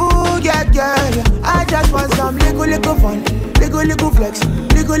 Ooh, yeah, yeah, yeah. I just want some little fun, little flex,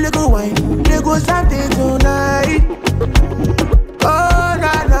 little wine, little something tonight. Oh,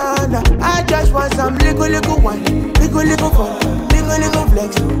 nah. I just want some little wine, little fun, little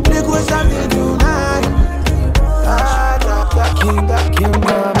flex, little something tonight. King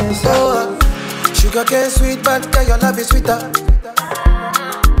promise. Oh, sugar cane sweet, but your love is sweeter.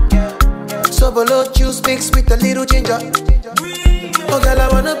 So below juice mixed with a little ginger. Oh girl, I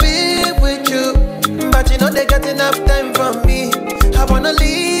wanna be with you, but you know they got enough time from me. I wanna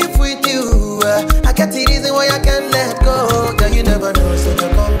live with you. I got the reason why I can't let go. Girl, you never know, so you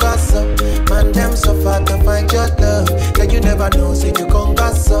gon' gossip. Man, them so far to find your love. Girl, you never know, so you gon'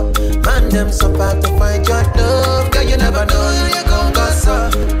 gossip. Man, them so far to find your love. Girl, you never know, you gon'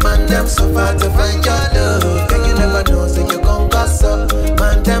 gossip. Man, them so far to find your love. Girl, you never know, so you gon' gossip.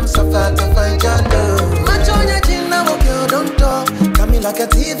 Man, them so far to find your love. Match on your chin, now, girl, don't talk. Like a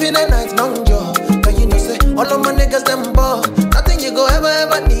thief in the night, long jaw. But you know, say, all of my niggas, them ball. Nothing you go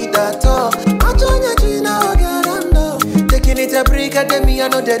ever need at all. I join your Gina, get under. Taking it a break, and then me, I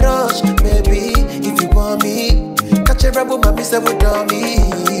know the rush. Maybe, if you want me, catch a rebel, my piece with me.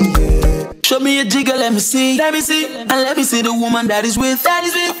 Yeah. Show me a jigger, let me see. And let me see the woman that is with.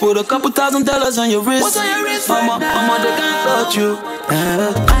 Put a couple $1,000 on your wrist. What's on your wrist? Mama, they can't touch you.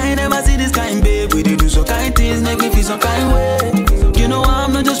 I ain't never see this kind, babe. We do some kind things, make me feel some kind way. You know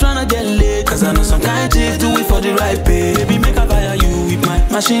I'm not just tryna get laid, cause I know some kind chicks do it for the right pay. Baby, make I fire you with my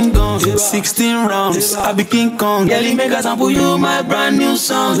machine guns. 16 rounds, I be King Kong. Girlie, make I sample you my brand new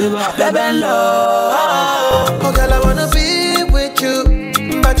songs. Baby, love. Oh girl, I wanna be with you,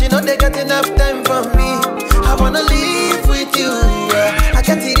 but you know they got enough time for me. I wanna live with you, yeah. I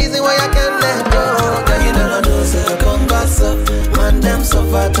got the reason why I can't let go. Girl, you never know, so you gon' gossip. Man, them so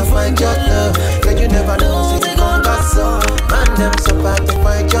far to find your love. Girl, you never know, so you gon' gossip. Man, them so far to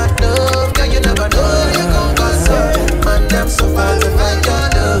find your love. Girl, you never know, you gon' gossip. Man, them so far to find your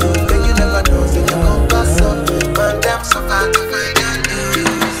love. Girl, you never know, so you gon' gossip. Man, them so far to find your love.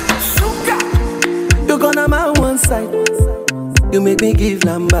 You gonna my one side. You make me give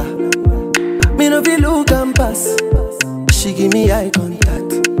number. Me no feel look and pass. She give me eye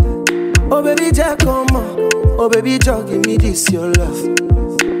contact. Oh baby, Jack, come on. Oh baby, Jack, give me this your love.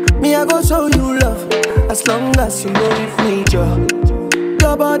 Me I go show you love, as long as you know with me, Joe.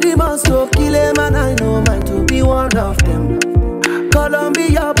 Your body must go kill him, and I know mine to be one of them. Columbia,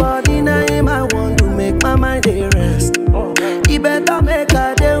 your body name, I want to make my mind a rest. You better make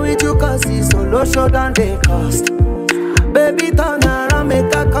a day with you, cause it's solo show than they cost. Baby, turn around,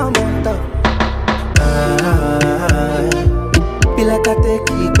 make a come on top. Be like I take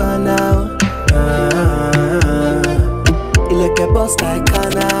it by now. You like a boss like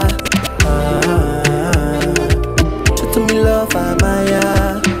Anna. Show to me love, Amaya.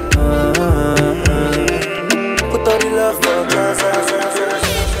 Put all the love for us.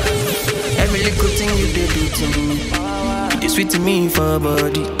 Every little thing you did do to me. You sweet to me for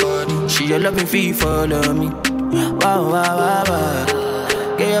body. She your loving fee follow me. Wow.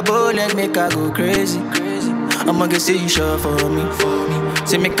 Get your bullet, make her go crazy. I'ma get say you sure for me.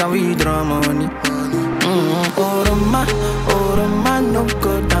 Say make her withdraw money. Oh, man, no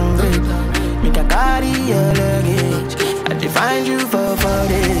go down great. Make a carry your luggage. I define you for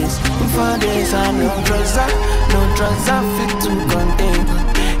days. For days, I no drugs I fit to contain.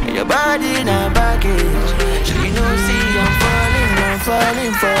 Your body in a baggage. She know, see, I'm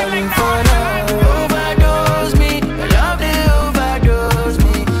falling for love. Overdose me, your love they overdose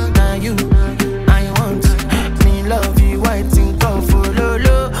me. Now you, I want me love you, white thing come follow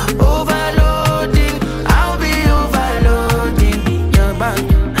low. Overloading, I'll be overloading your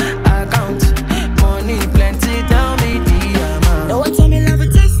bank account. Money plenty, tell me the amount. No one told me love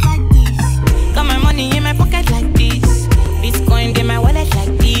would taste like this. Got my money in my pocket like this. Bitcoin in my wallet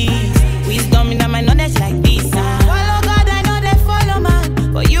like this. Wisdom in my knowledge like this. Follow God, I know they follow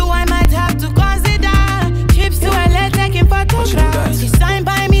man. But you, I might have to consider. Trips to LA taking photographs. You sign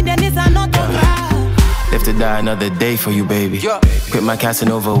by me, then it's an autograph. Live to die another day for you, baby. Quit my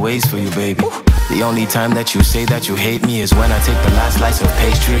Casanova ways for you, baby. The only time that you say that you hate me is when I take the last slice of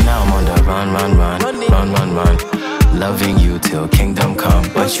pastry. Now I'm on the run. Loving you till kingdom come,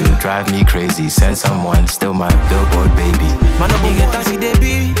 but you drive me crazy. Send someone, still my billboard baby. Man, you get to see the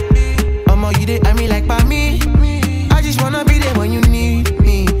beat. You dey I me like by me. I just wanna be there when you need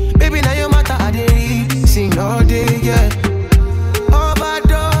me. Baby, now your matter I dey sing all day, yeah.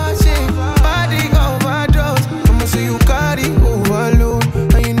 Overdose, body overdose. I'ma say you carry overload,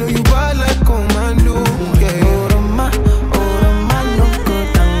 and you know you bad like commando, yeah. Oroma, no go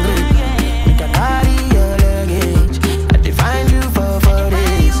tango. Make I carry your luggage. I dey find you for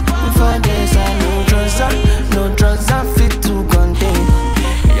days. For days I no drugs I fit to contain.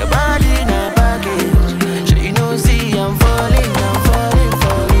 Your body na baggage. So you know see I'm falling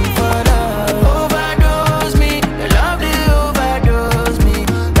for love. Overdose me, your love they overdose me.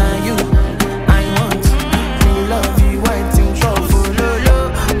 Now you, I want me love you, waiting for follow.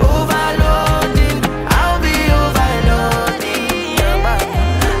 Overloading, I'll be overloading. Your back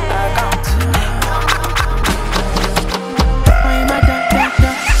account. My mother,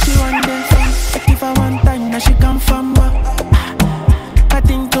 she want them from. If I want time, now she come from work. I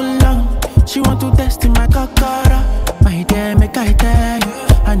think too long. She want to test in my cockara. My dear, make I tell you.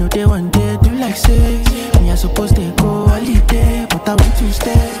 I know they want to do like say. Me I supposed to go holiday, but I want to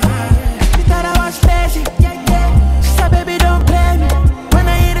stay. She thought I was lazy. She said, baby, don't play me. When I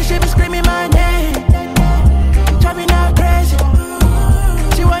hear the she be screaming my name. Drive me now crazy.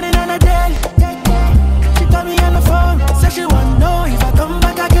 She want it on a daily. She call me on the phone. Said she want to know if I come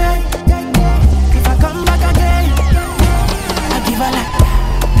back again. If I come back again, I give her like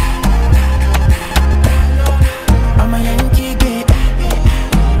I'm a Yankee gay.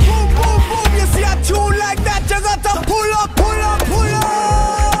 Boom, boom, boom. You see a tune like that, you got to pull up.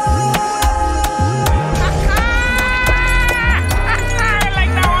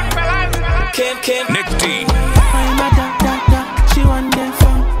 Nickdee. My mother, she want them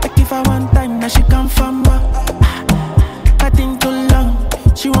from. Like if I want time, now she come from work. I think too long.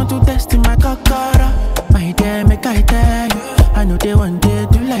 She want to test in my cockara. My dear, make I tell you. I know they want to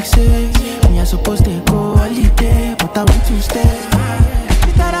do like say. Me I supposed to go holiday, but I want to stay.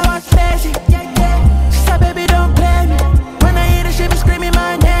 She thought I was lazy. She said, baby, don't play me. When I hear the she be screaming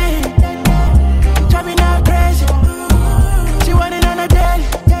my name. Drive me now crazy. She want it on a daily.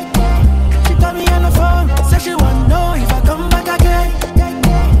 She call me on the phone. Said she want to know if I come back again.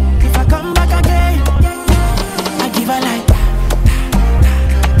 If I come back again, I give her like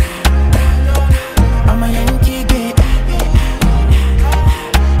I'm a Yankee gay.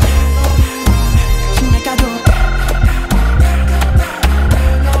 She make a go.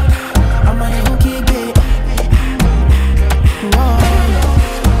 I'm a Yankee gay. Whoa.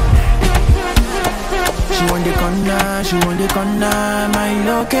 She want the corner, my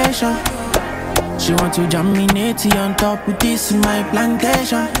location. She want to jam me natty on top with this in my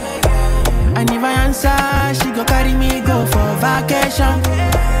plantation. And if I answer, she go carry me go for vacation.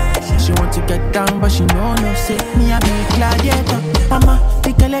 She want to get down, but she know no say me a big gladiator. Mama,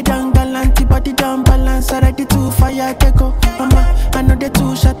 the girl down galant, body down balance, ready to fire teko. Mama, I know the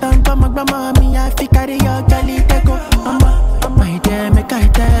two shot and come up, mama, me I fi carry your galley teko. Mama, my dear, make I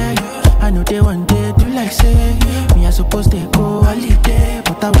tell you, I know they want to do like say me I supposed to go holiday,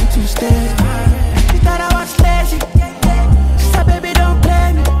 but I want to stay. She thought I was lazy. She said, baby, don't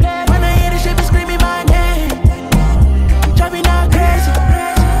play me. When I hear the she be screaming my name. Drive me now crazy.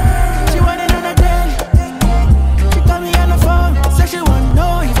 She want it on a daily. She call me on the phone. Say she want to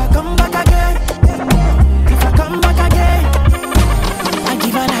know if I come back again. If I come back again, I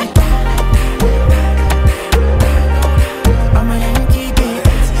give her like I'm a Yankee gay.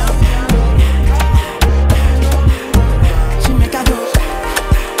 She make a go.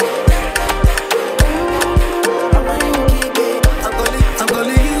 I'm a Yankee gay. I'm gonna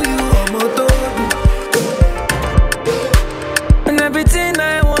leave you on my door. And everything I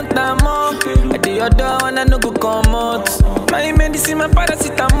want, I'm more. I do your door and I no go come out. My medicine, my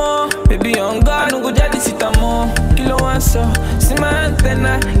paracetamol. Baby, on God, I no go jadi sitamol. Kilo one so, see my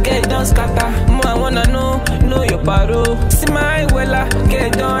antenna, get it done scatter. More I wanna know your paro. See my wella, get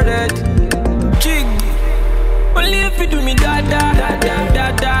it done red. Jig, only if you do me da da da da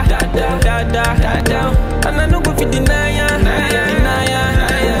da da da da da da da. And I no go fit deny ya.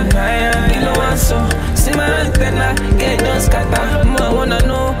 Kilo one so, see my antenna, get it done scatter. More I wanna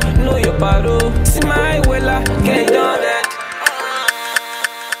know your paro. See my wella, get it done red.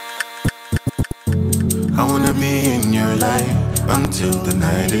 I wanna be in your life until the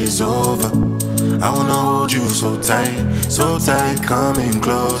night is over. I wanna hold you so tight, coming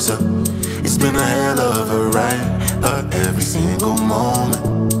closer. It's been a hell of a ride, but every single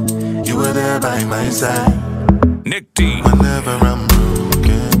moment you were there by my side. Nickdee. Whenever I'm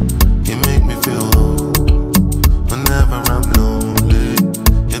broken, you make me feel whole. Whenever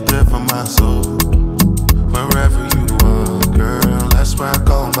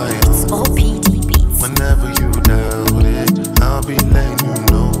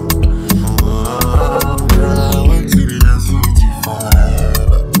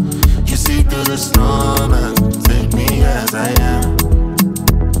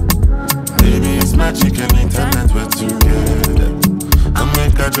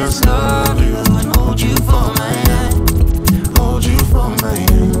just love you and hold you for my hand. Hold you for my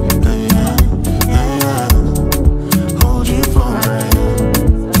hand. Hold you for my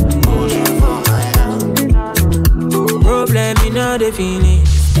hand. Hold you for my hand. Problem in all the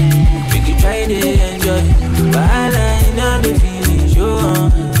finish. We can try to enjoy. Wahala in all the finish.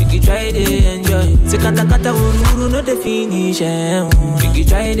 We can try to enjoy. Sekata kata uru no the finish. We can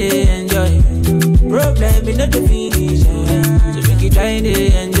try to enjoy. Problem in all the finish. So we can try to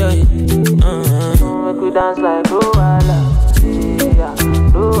enjoy. We could dance like Luala. Yeah,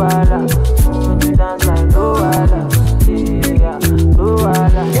 Luala. We could dance like Luala. Yeah,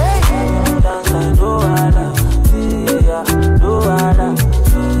 Luala. We could dance like Luala. Yeah, Luala.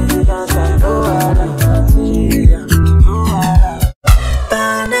 We could dance like Luala. Yeah, Luala.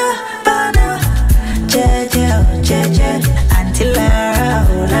 Bana, bana, jeje, until Lara.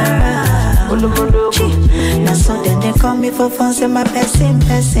 Now so then they call me for fun, say my person.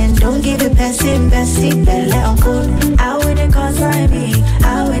 Don't give it person, belle uncle. How will they consign me?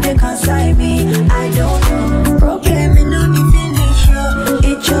 I don't know. Problem in on the finish,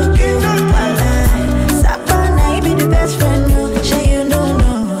 it's your girl, Sapana, be the best friend, no, say you don't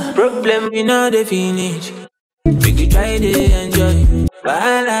know. Problem in all the finish. We can try to enjoy.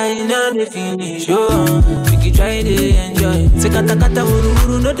 Wahala in all the finish. We can try to enjoy. Sekata kata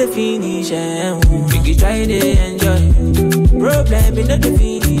uru no the finish. We can try to enjoy. Problem in all the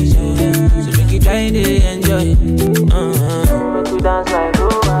finish. So we can try to enjoy. We could dance like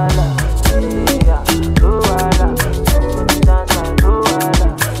Luala. Yeah, Luala. We could dance like Luala.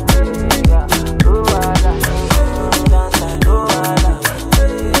 Yeah, Luala. We could dance like Luala.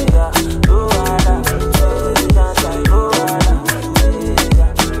 Yeah, Luala. We could dance like Luala.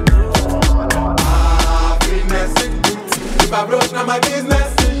 If I broke, now my business.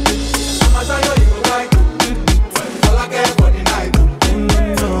 I'ma show you you like. All I care for the night.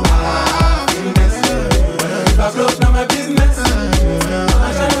 If I broke, now my business. I'ma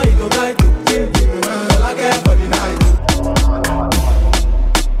show you you like. All I care for the night.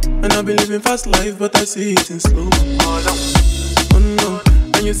 And I've been living fast life, but I see it in slow. Oh no,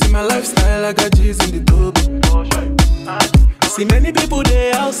 and you see my lifestyle, I got G's in the double. See many people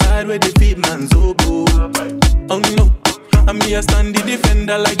there outside where they feed man's oboe. Oh no, I'm here stand the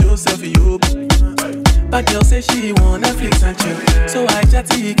defender like Joseph Yobo. But girl say she want Netflix and chill, so I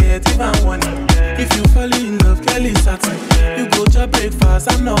chatty get even one. If you fall in love, Kelly satin. You go to breakfast,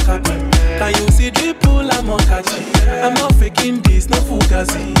 I'm not capping. Can you see dripple, I'm not catching. I'm not faking this, no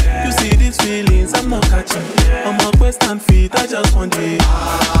fugazi. You see these feelings, I'm not catching. I'm on quest and feet, I just want it.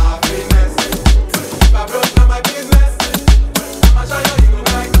 If I broke, now my business. I'ma show you you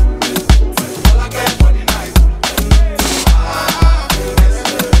like. All I care for the night.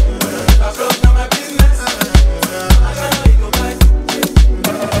 If I broke, now my business. I'ma show you you like.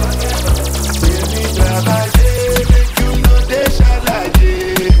 Baby, trabalhei, make you no deixa laje.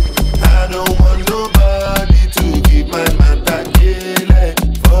 I don't want nobody to keep my matter daily.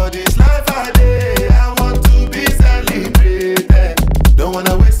 For this life I live, I want to be celebrated. Don't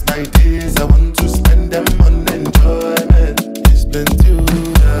wanna waste my days, I want to spend them on enjoyment. It's been too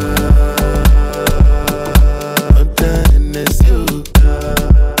long, then it's you.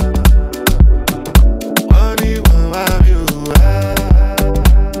 What do you want you?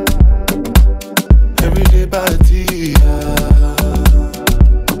 Everyday party.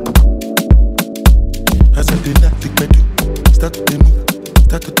 As I did not think I do. Start to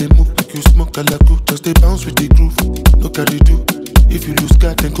move, like you smoke a la crew. Just they bounce with the groove, no carry do. If you lose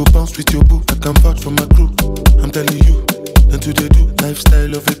God, then go bounce with your boo. I can vouch for my crew, I'm telling you. Then to they do,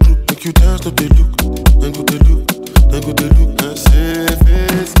 lifestyle of a crew. Make you dance, no they look. Then go they look, and say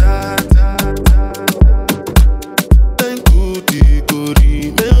face that. Then go the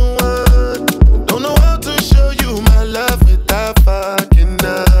gory, man one. Don't know how to show you my love without fucking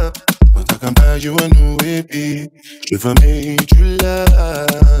up. But I can buy you a new baby. If I made you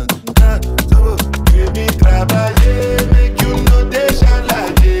laugh, so give me trabaye, make you know they shall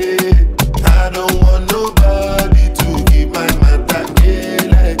like it. I don't want nobody to keep my matter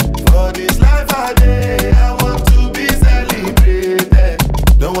daily. For this life I live, I want to be celebrated.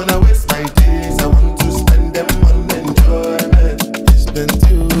 Don't wanna waste my days, I want to spend them on enjoyment. It's been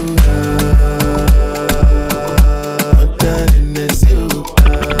too long, but then it's you.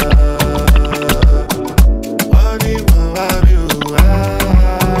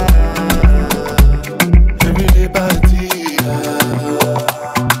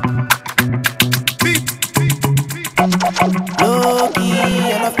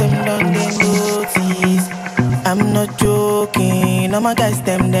 I'm not joking, all my guys,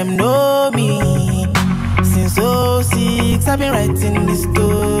 them know me. Since 06, I've been writing this story.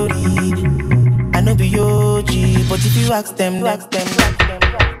 But if you ask them,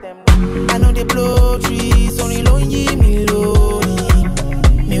 I know they blow trees, only lonely me lonely.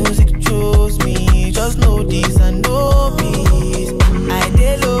 Music chose me, just know this and know peace. I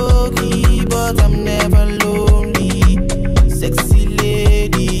dey low key, but I'm never lonely. Sexy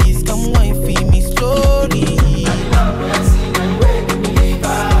ladies, come wine for me slowly.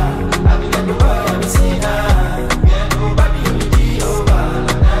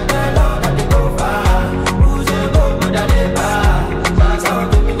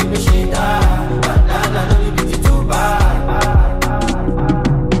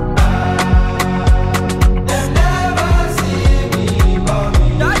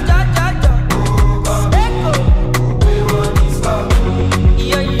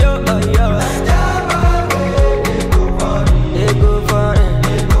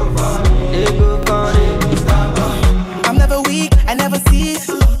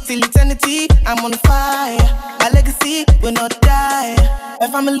 I'm on fire, my legacy will not die. My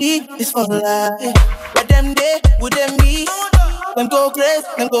family is for life. But them day, would them be? Them go crazy,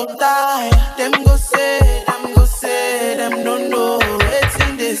 them go die. Them go say, them don't know. It's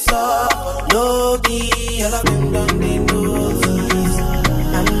in this song. Low-key, all of them done they know this.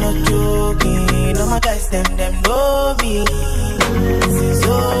 I'm not joking, all my guys, them know me. Since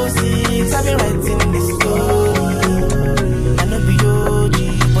 06, I've been writing this story. I know be OG,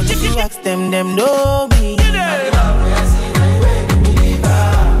 but if you ask them know me.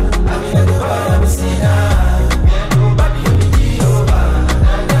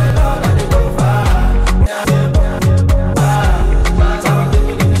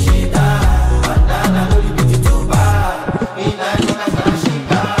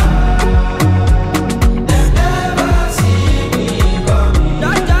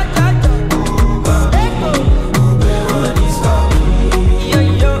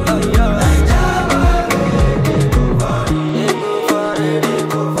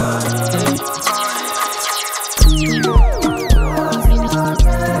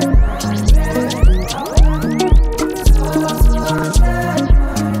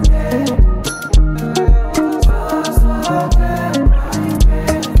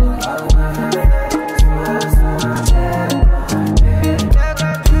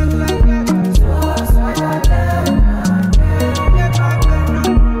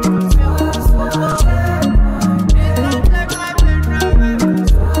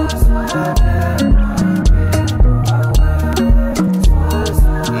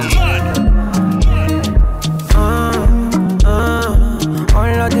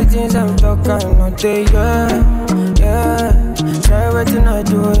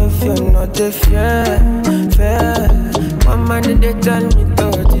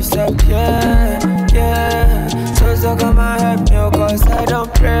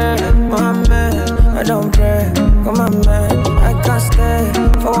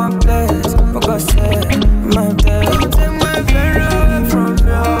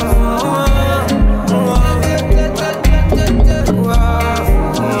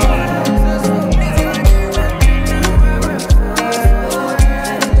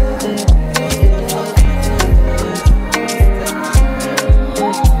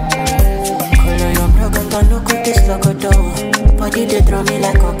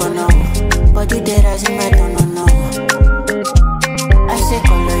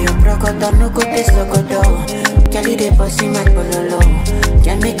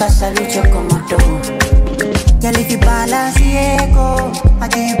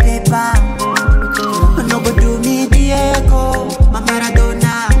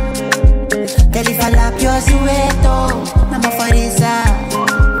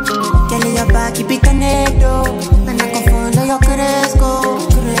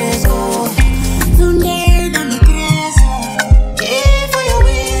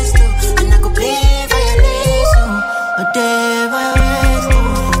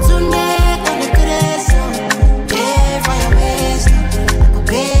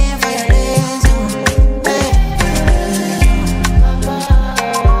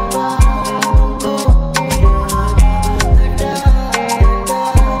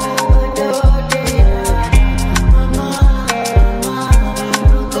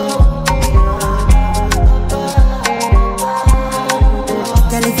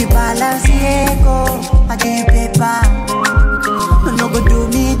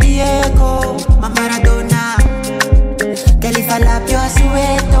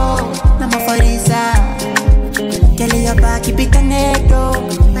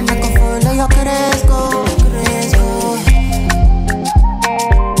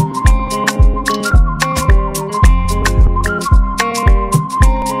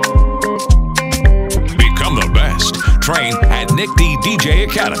 Become the best.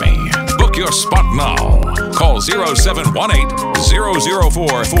 the spot now. Call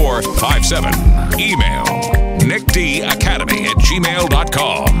 0718-004-457. Email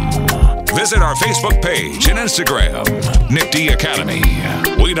nickdeeacademy@gmail.com. Visit our Facebook page and Instagram, Nickdee Academy.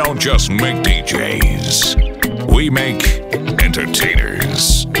 We don't just make DJs, we make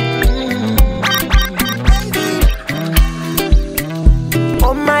entertainers.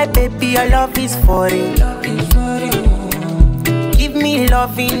 Oh my baby, your love is for it. Give me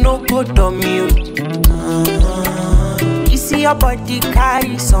loving, no good on you. You see your body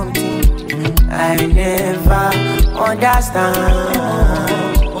carry something I never understand.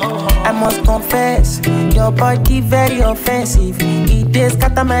 I must confess, your body very offensive. It is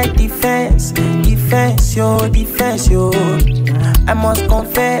scatter my defense, yo. I must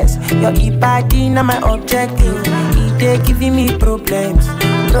confess, your body not my objective. It is giving me problems,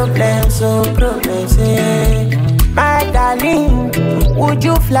 yeah. My darling, would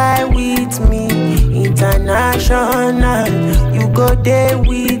you fly with me international? You go there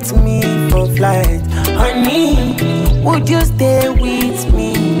with me for flight. Honey, would you stay with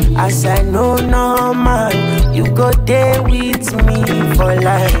me? As I know normal, you go there with me for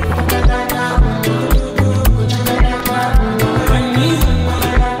life.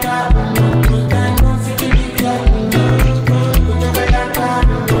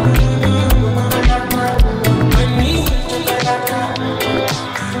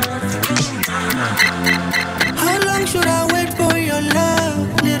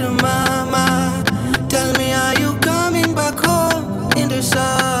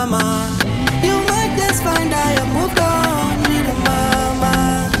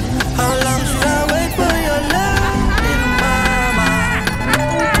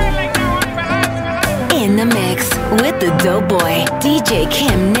 With the dope boy, DJ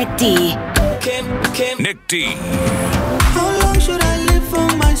Kim Nickdee. Nickdee. How long should I live for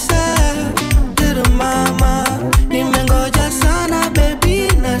myself, little mama? Nimengoja sana baby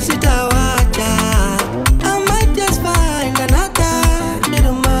na sitawacha. I might just find another,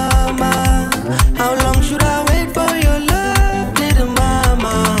 little mama. How long should I wait for your love, little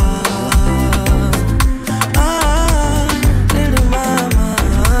mama? Little mama.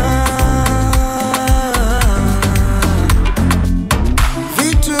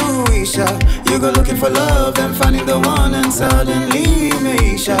 You go looking for love and finding the one, and suddenly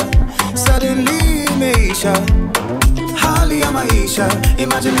Meisha, Hali Amaisha.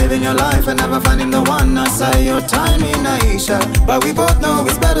 Imagine living your life and never finding the one. I say your time in Aisha, but we both know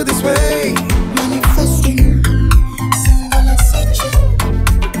it's better this way. Manifesting, single and searching,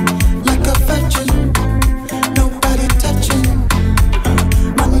 like a virgin, nobody touching.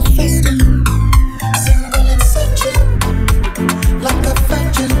 Manifesting, single and searching, like a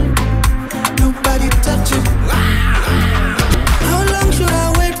virgin. Nobody touch it. How long should I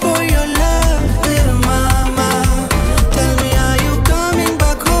wait for your love, little mama? Tell me, are you coming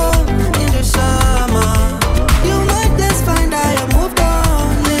back home in the summer? You might just find I have moved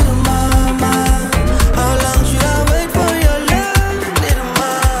on, little mama. How long should I wait for your love, little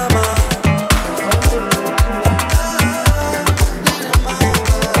mama?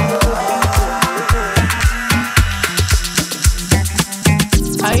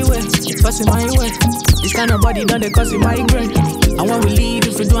 Highway, passing my way. This kind of body done they cause you migraine. And when we leave,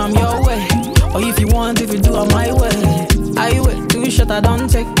 if you do, I'm your way. Or if you want, if you do, I'm my way. Highway, too short, I don't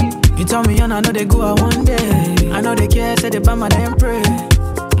take. You tell me, and I know they go out one day. I know they care, say they buy my damn pray.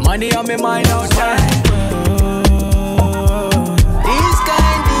 Money on me mind outside. This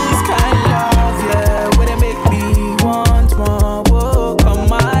kind love, yeah. Where they make me want more. Whoa, come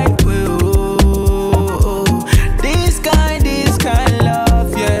my way. Oh. This kind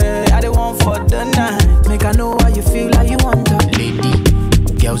love, yeah. I don't want for the night. Make I know how you feel, how you want to. Lady,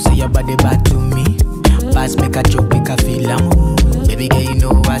 girl, say your body bad to me. Pass, make a joke, make a feel I'm. Baby girl, you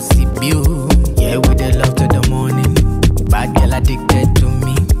know I see you. Yeah, with the love to the morning. Bad girl addicted to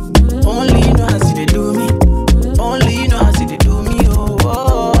me. Only you know how see they do me. Only you know how see they do me.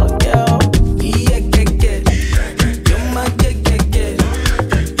 Oh, girl. Yeah, get. You're my get.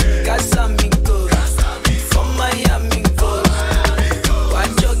 Casamigo. From Miami, go.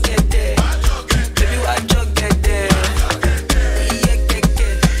 Watch your get there. Baby, watch your get there. Yeah, get.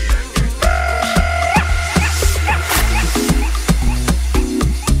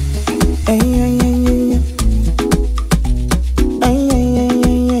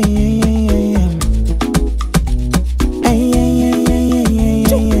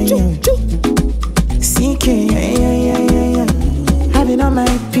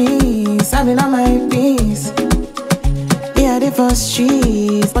 Having on my peace. Yeah, they for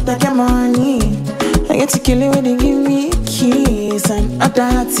streets, but I get money. I get to kill it when they give me keys and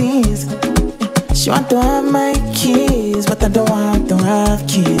other things. She want to have my kids, but I don't want to have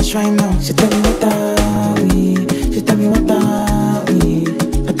kids right now. She tell me what are we? She tell me what are we?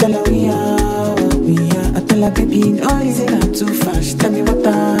 I tell her we are what we are. I tell her baby, no easy not too fast. She tell me what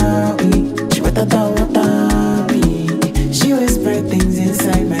are we? She what are we? She whisper things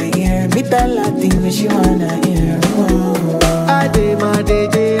inside my ear. Me tell her things when she wanna hear. Oh. I did my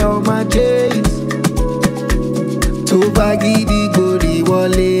day on my days. Too baggy the body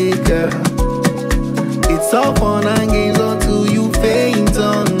wale girl. It's all fun and games until you faint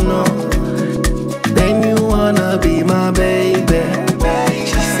on no. Then you wanna be my baby.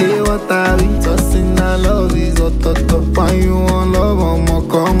 She say what are we tossing? I love is a toto. Why you want love on my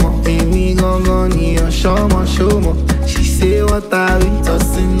come on? Amy gon' need a show me. She say what are we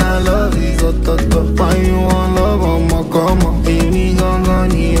tossing? I love is a toto. Why you want love on my come on? Amy gon'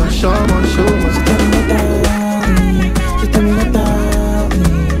 need a show me. She tell me what are we? She tell me what are we?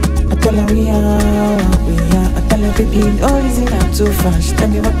 I tell her we are what we are. I tell her baby, no easy not too fast. She tell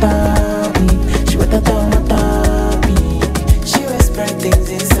me what are we? She what are we? She whisper things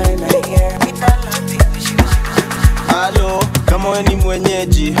inside my ear. Me tell her things she Hello, kama we ni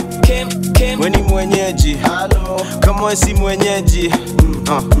mwenyeji we ni mwenyeji kama we si mwenyeji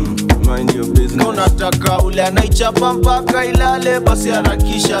mind your business. Unataka ule anaichapa mpaka ilale, basi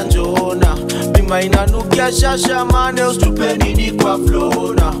harakisha njoona. Bima inanukia shasha mane, ustupe nini kwa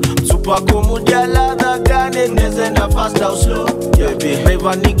flona. Msupa kumudia ladha gane, nezenda fast au slow.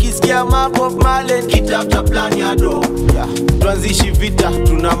 Reva nikisikia mabob male, kitafta plan ya do. Tuanzishi vita,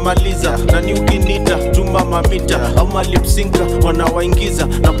 tunamaliza. Nani ukinita, tuma mamita. Au malipsinka, wanawaingiza.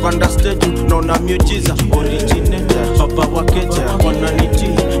 Na panda stage, naona miujiza. Originator, baba wakeja, wananiti,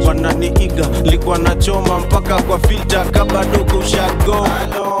 wananiiga. Likuwa na choma mpaka kwa filter, kabadoko ushago.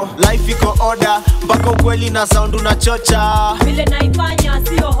 Life iko order, mpaka ukweli na sound unachocha. Vile naifanya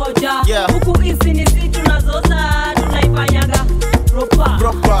sio hoja, huku hizi ni si tunazoza. Tunaifanyaga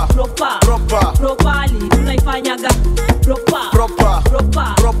properly. Tunaifanyaga properly.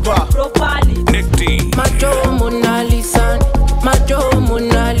 Nickdee. Macho Mona Lisa, Macho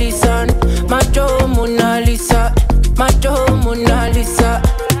Mona Lisa, Macho Mona Lisa, Macho Mona Lisa,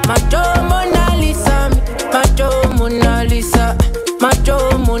 Macho Mona Lisa, Macho Mona Lisa,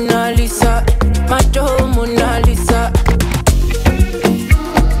 Macho Mona Lisa, Macho Mona Lisa.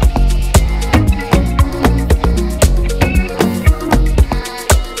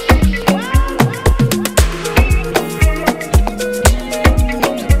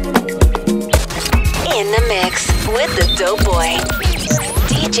 In the mix with the dope boy,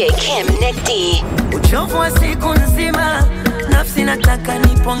 DJ Kim Nickdee. Uchovu wa siku nzima, nafsi nataka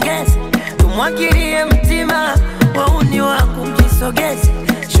nipongeze. Tumwagilie mtima, wauni wangu mjisogeze.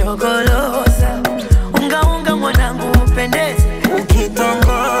 Shogoloza, unga mwanangu upendeze.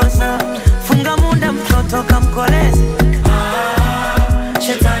 Ukitongoza, funga muda mtoto kamkoleze.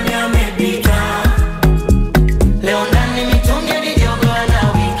 Shetani amebika, leo ndani mitungi ni jogo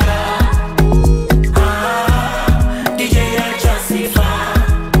anawika. DJ acha sifa,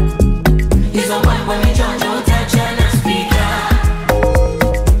 hizo mambo ni jonjo utachana speaker.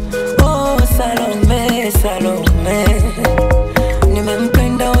 Oh Salome, Salome,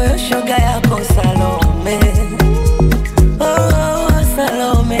 nimempenda huyo shoga yako Salome. Oh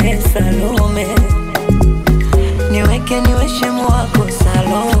Salome, Salome, niweke niwe shemu wako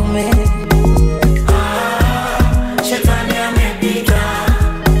Salome. Shetani amepika,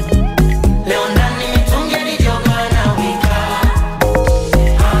 leo ndani mitungi ni jogo anawika.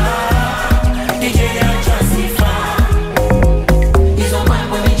 DJ acha sifa, hizo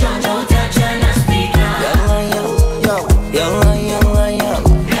mambo ni jonjo utachana speaker. Yalla yale, yalla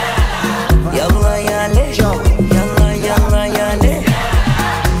yale.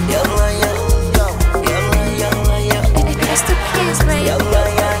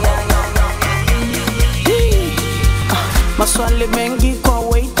 Maswali mengi kwa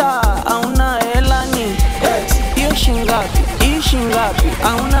waiter, hauna hela ni hiyo shingapi,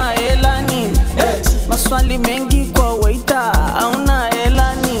 hauna hela ni maswali mengi kwa waiter, hauna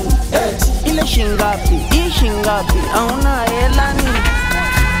hela ni ile shingapi, hauna hela ni.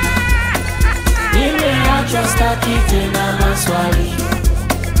 Nimeachwa staki tena maswali,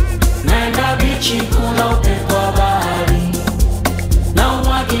 naenda bichi kuna upepo wa bahari, na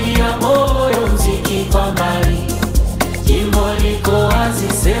umwagilia moyo mziki kwa mbali. Jimbo liko wazi,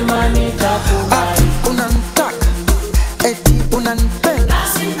 sema nitakubali. Unanitaka, eti unanipenda.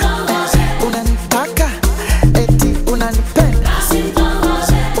 Unanitaka, eti unanipenda.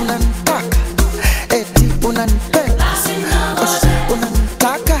 Unanitaka, eti unanipenda.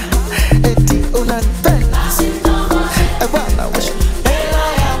 Unanitaka, eti unanipenda. Bwana, hela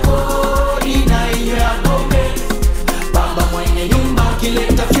yako ina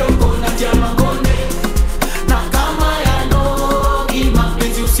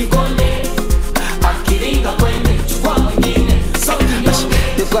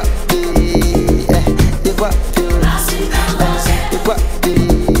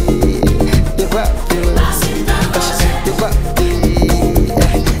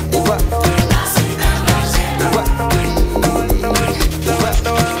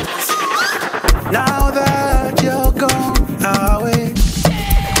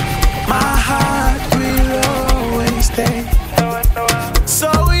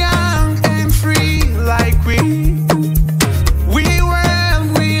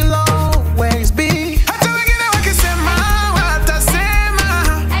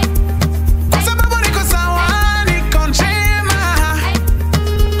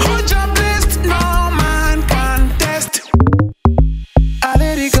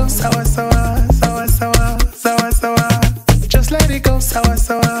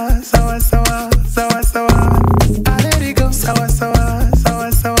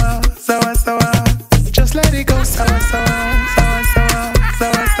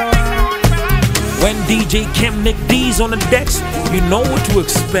DJ Kim Nickdee's on the decks. You know what to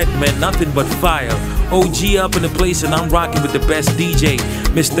expect, man. Nothing but fire. OG up in the place, and I'm rocking with the best DJ,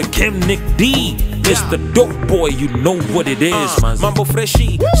 Mr. Kim Nickdee, Mr. Dope Boy. You know what it is, man. Mambo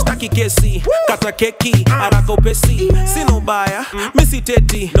freshi, staki kesi, kata keki, arako pesi, sino baya, misi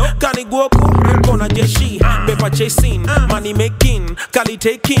teti, kani guoko, kona jeshi, paper chasing, money making, kali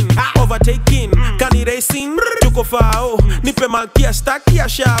taking, overtaking, kani racing, tuko fao, nipe malkia, staki ya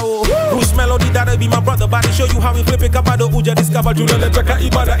shao. Bruce Melody, that'll be my brother, body show you how we flip it, kabado uja discover, tunaleta ka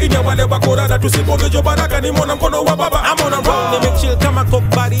ibada, inya wale wakorada, tusipogejo baraka, ni mona mkono wa baba, I'm on a roll, nime chill kama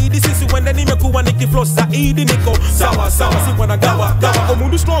kokbari, this is when the nime kuwa nikiflow, saidi niko, sawa sawa, si wana gawa,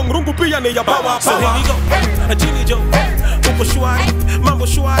 omundu strong, rungu pia ni ya bawa. So here we go, a Chili Joe, upo shwari, mambo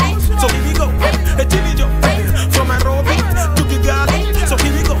shwari. So here we go, a Chili Joe, from Nairobi to Kigali. So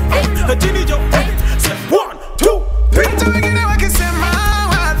here we go, a Chili Joe. Say 1, 2, 3. Pita wengine wakisema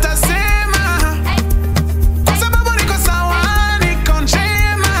watasema, kwa sababu niko sawa, niko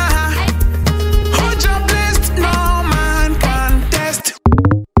njema. Hoja blessed, no man can test.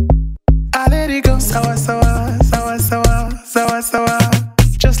 I let it go, sawa sawa, sawa sawa, sawa sawa.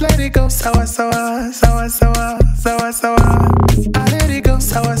 Just let it go, sawa sawa, sawa sawa, sawa sawa. I let it go,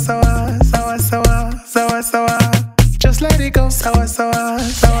 sawa sawa, sawa sawa, sawa sawa. Just let it go, sawa sawa,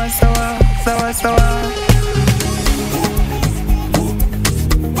 sawa sawa, sawa sawa.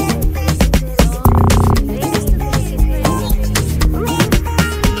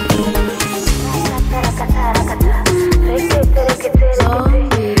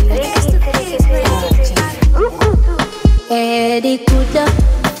 Edi kuda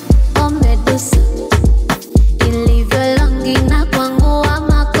omedusa ilivyo longi na kwangu wa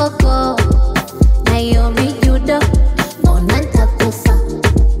makoko Naomi judo mbona nitakufa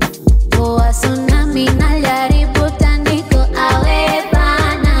poa tsunami na jaribu tandiko awe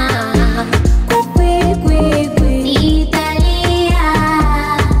bana kwi kwi kwi Italia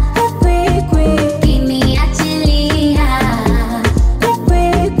kwi kwi kiniachilia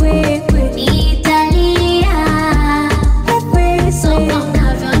kwi kwi kwi Italia so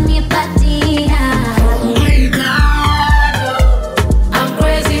unavyonipatia. Oh my God, I'm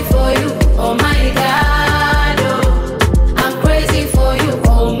crazy for you. Oh my God, I'm crazy for you.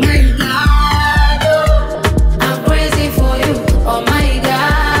 Oh my God, I'm crazy for you. Oh my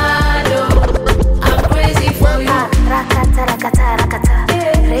God, I'm crazy for you. Rakata rakata rakata,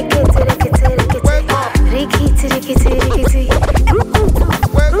 rekete rekete rekete, rikiti rikiti rikiti.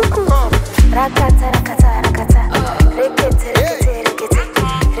 Rakata rakata rakata, rekete rekete rekete,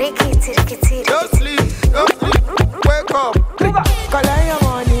 rikiti rikiti rikiti. Don't sleep, wake up. Collect your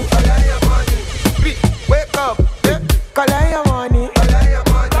money, wake up. Collect your money,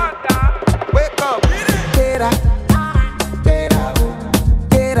 wake up. Tera, tera,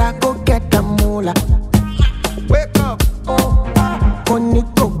 tera, go get the moolah. Wake up,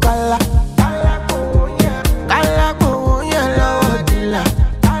 koniko kala, kala konya la dila.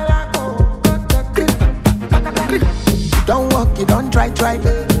 Don't walk, you don't try.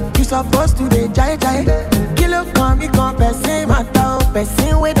 You supposed to be jai. Kilo come, you come, person matter,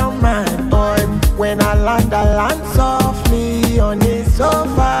 person we don't mind. But when I land softly on the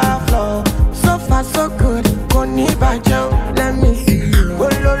sofa floor. So far so good, koni bajo. Let me see you, oh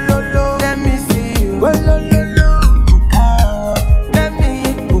lo lo lo. Let me see you, oh lo lo lo. Let me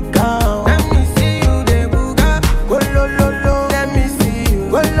buka, let me see you de buka. Oh lo lo lo. Let me see you,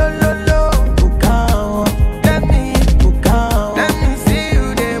 oh lo lo lo. Buka, let me buka. Let me see you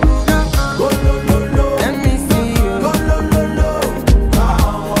de buka. Oh lo lo lo. Let me see you, oh lo lo lo.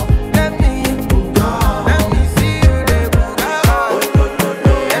 Let me buka. Let me see you de buka. Oh lo lo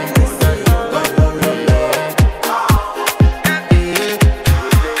lo. Let me see you, oh lo lo lo.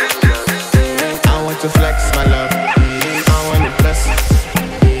 I want to flex my love. I want to bless.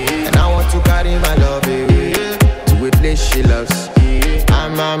 And I want to carry my love to a place she loves.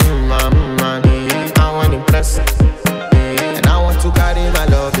 I'm a man. I want to bless. And I want to carry my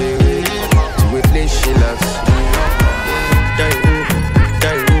love to a place she loves.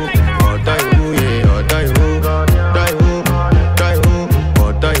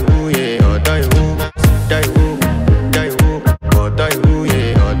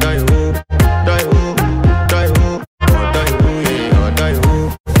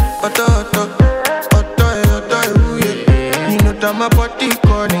 My body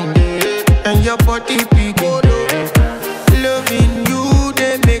calling and your body beating. Loving you,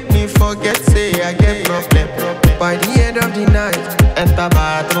 they make me forget. Say I get problem. By the end of the night, enter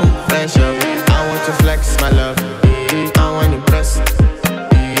bathroom, fresh up. I want to flex my love. I want to impress.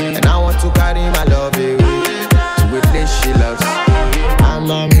 And I want to carry my love to a place she loves. I'm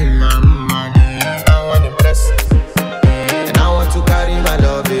a man. I want to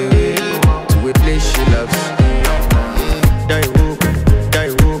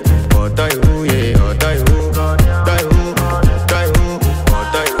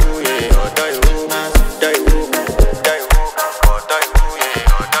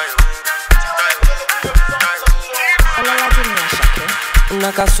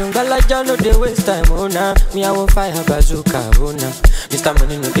Unaka sungala ja no dey waste time, oh nah. Me I want fire bazooka, oh nah. Mr.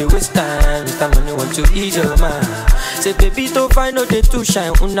 Money no dey waste time, Mr. Money want to ease your mind. Say baby to find no dey too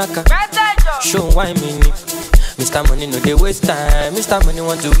shine, unaka. Show why me ni. Mr. Money no dey waste time, Mr. Money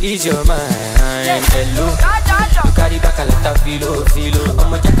want to ease your mind. Hello, you carry back a lot of filo.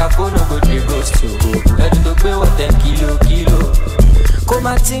 I'ma check a phone, no go dey ghost you. Ready to pay what 10 kilo.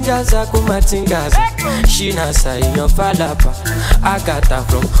 Kumatingaza, she nasa in your falapa. Agata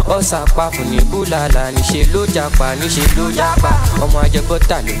from Osapa, from Nibulala, Nishe Lojapa. Omo aje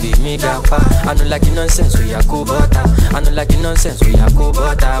bota, no be me gapa. I don't like the nonsense, we are go bota.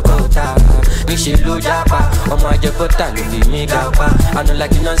 Nishe Lojapa, Omo aje bota, no be me gapa. I don't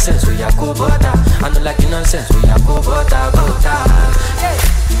like the nonsense, we are go bota.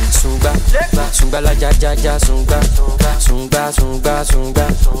 Sunga la ja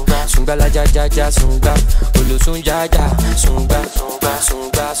sunga la ja sunga olo sunga sunga la ja.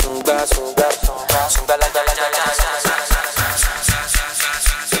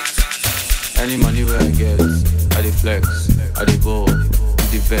 Any money where I get, I dey flex, I dey ball,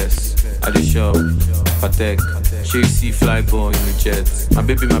 the vest, I dey shop, Patek, she see fly boy in the jet. My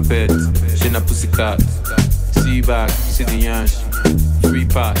baby, my pet, she na pussycat. See back, see the yansh. Free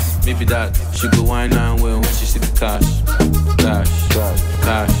pass, maybe that. She go wine and well when she see the cash. Cash, go,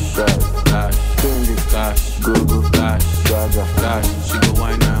 cash. She go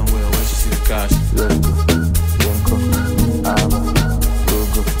wine and well when she see the cash.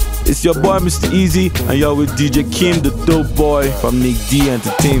 It's your boy Mr. Easy, and you're with DJ Kim, the dope boy from Nickdee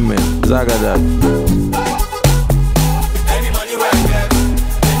Entertainment. Zaga that.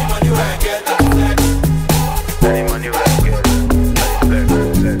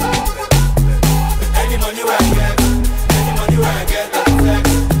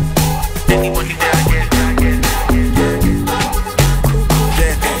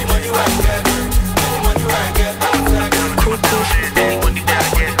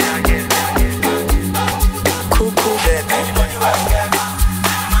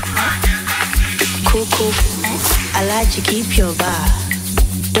 You keep your bar.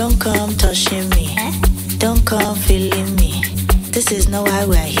 Don't come touching me. Don't come feeling me. This is not why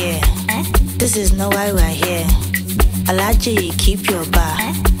we're here. Alaji, keep your bar.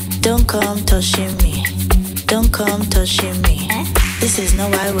 Don't come touching me. This is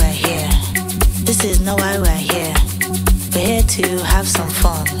not why we're here. We're here to have some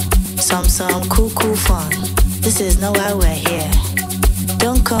fun. Some cool fun. This is not why we're here.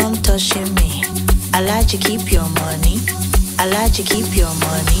 Don't come touching me. Alaji, keep your money.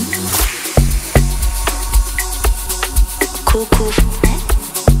 Cool fun.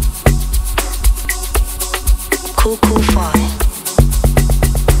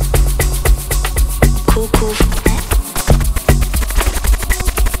 Cool.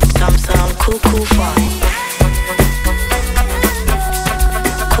 Some cool fun.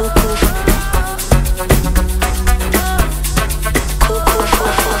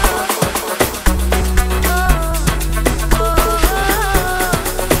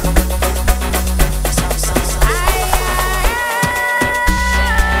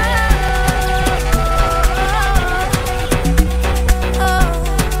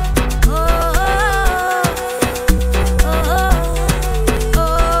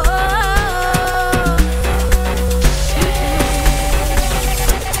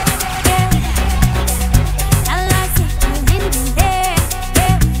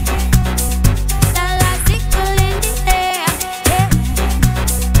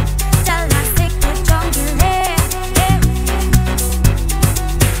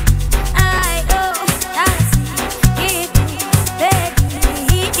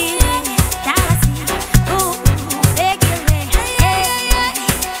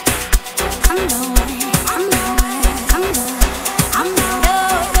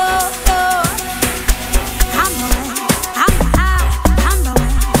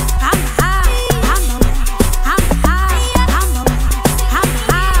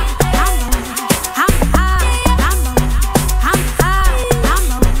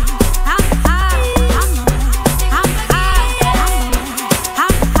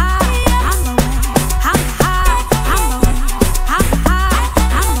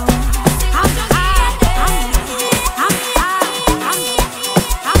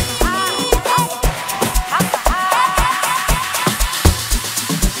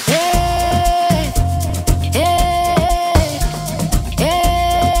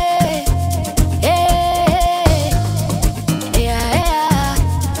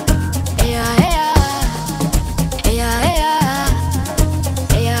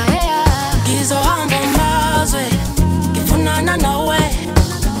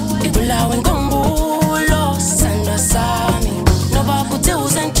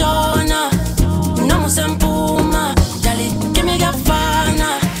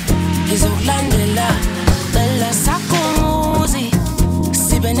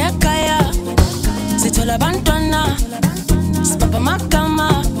 la bantwana Spapa makama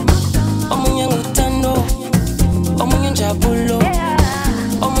Omunye ngutando Omunye njabulo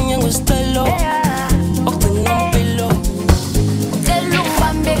Omunye ngustelo Okugcina impilo Telu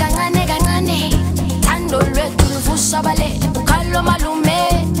bambe kancane kancane Thando lwethu luvusa bale Ukhalo malume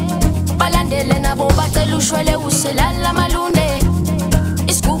Balandele nabo bacela ushwele uselala malunde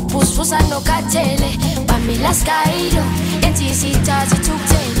Isigubhu sivusa nokhathele Bamila skayilo Intisita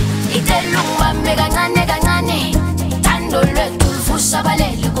zithukuthele Itelu bambe kancane kancane Thando lwethu luvusa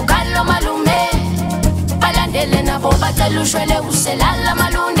balele Kukhalo malume Balandele nabo bacela ushwele uselala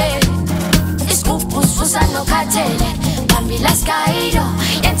malunde Isigubhu sivusa nokhathele Bamila skayilo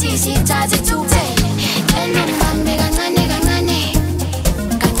Intisita zithukuthele Itelu bambe kancane kancane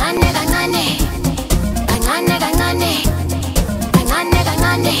Kancane kancane Kancane kancane Kancane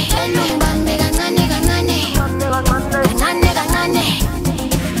kancane Itelu bambe kancane kancane Kancane kancane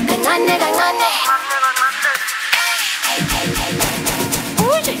Kancane kancane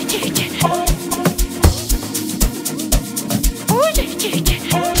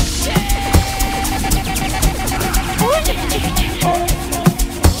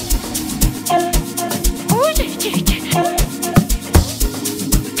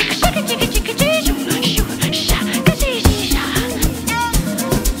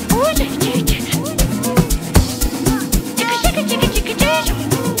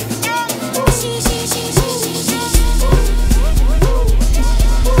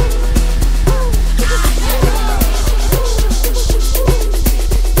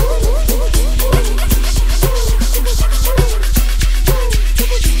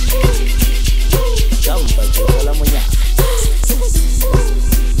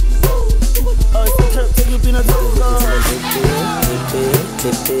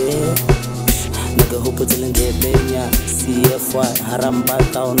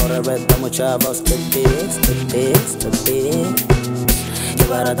Chava, stepeza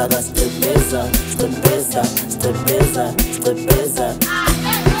Ibarataga stepeza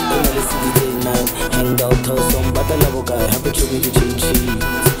Hang out house on battle boka Happy to me the chinchi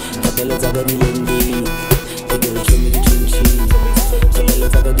Tapelo taga di lendi Tapelo to me the chinchi Tapelo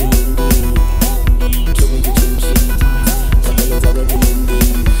taga di lendi To me the chinchi Tapelo taga di lendi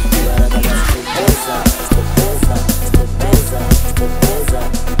Ibarataga stepeza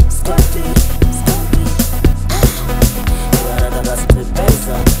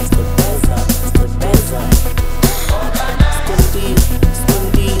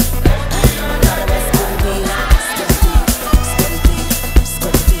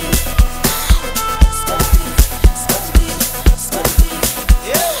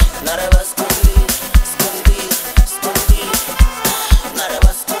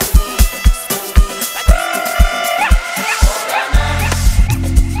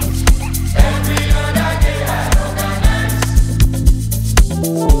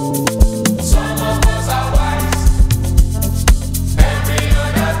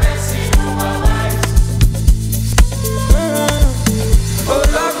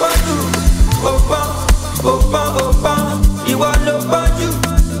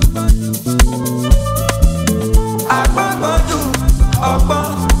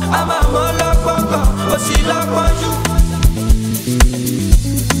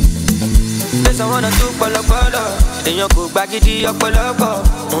Gidi ọ̀pọ̀lọpọ̀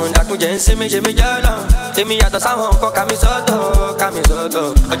Ndakúnjẹ ń ṣe mi jọ́nà Èmi yàtọ̀ sáwọn nǹkan kàmí sọ́tọ̀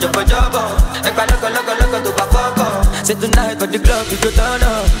Ọjọ́bọ̀jọ́bọ̀ Ẹgbà lọ́kọ̀lọ́kọ̀ tó bá fọ́kọ̀ Say tonight for the club we go turn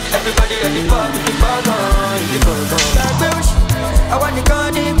up Everybody ready for the fọ́kàn Gbàgbé òṣì, àwa nìkan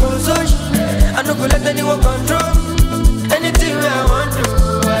ní kò sóṣì I no go let anyone control Anything I want to,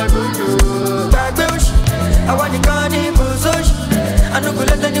 I go do Gbàgbé òṣì, àwa nìkan ní kò sóṣì I no go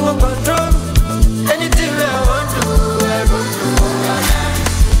let anyone control Anything I want to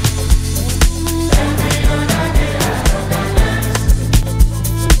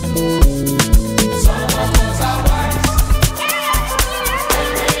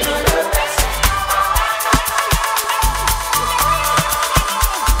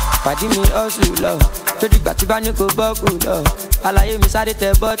Pàdí mi hustle lọ, tó dìgbà tí bá ní kò bọ́kù lọ. Àlàyé mi sáré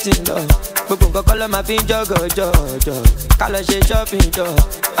tẹ bọ́tì lọ. Gbogbo nǹkan kọ́ ló máa fi ń jọ́gọ̀jọ̀. Ká lọ ṣe shopping jọ.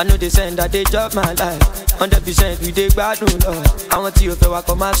 I know they send that they chop my life. 100% we dey gbádùn lọ. Àwọn tí o fẹ́ wa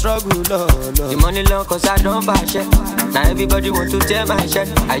kọ́ máa struggle lọ. The money long cause I don bàṣẹ. Now everybody want to tear my shirt.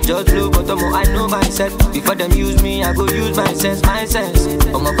 I just blow but I know myself. Before them use me, I go use my sense.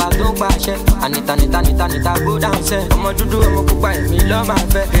 Ọmọ bá tó ń pàṣẹ. Anita go down sẹ́. Ọmọ dúdú ọmọ pupa èmi lọ́ máa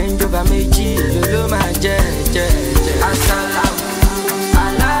fẹ́. Ẹ̀ńjọba méjì èlò ló máa jẹ́. Asalamu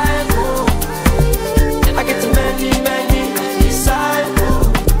alaikum. I get many disciples.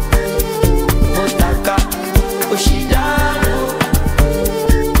 Motaka.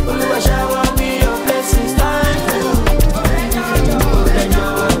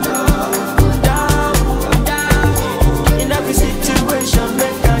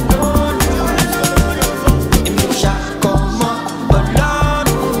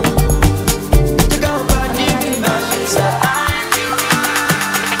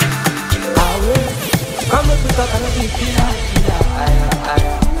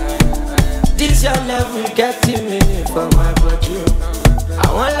 for my body. I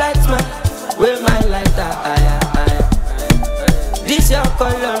want light man, with my lighter, this your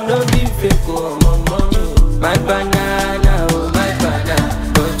color, no be fake, oh, mommy. My banana, oh, my banana,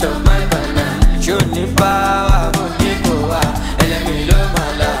 go chop my banana. Show me power, go take over, and let me love my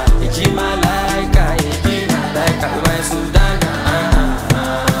life. It's in my like, my Sudana.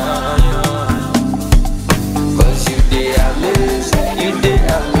 Cause you dey amazing, you dey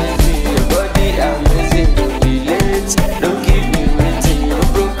amazing, your body amazing, don't be late, don't keep me waiting, no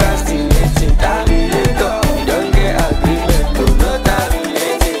procrastinating, terminator, you don't get agreement, no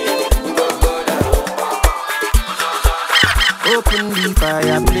terminating, open the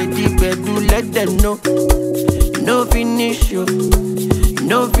fire, play the bedroom, let them know, no finish you,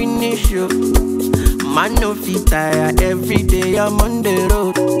 no finish you, man no fit tire, every day I'm on the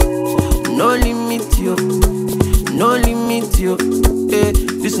road, no limit you. No limit you,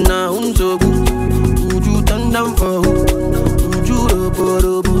 this now so good. Would you turn down for who? Would you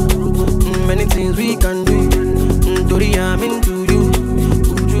robo? Many things we can do. Tori, I'm into you.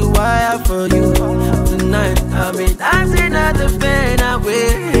 Would you wire for you? Tonight, I'll be dancing at the bed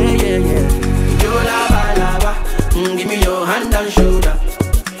away. You lava, lava. Give me your hand and shoulder.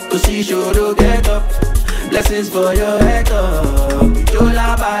 To see shoulder get up. Blessings for your head up. You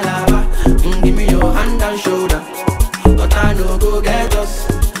lava, lava. Give me your hand and shoulder. But I no go get us.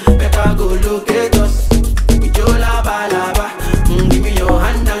 Better go locate us. With your lava lava. Give me your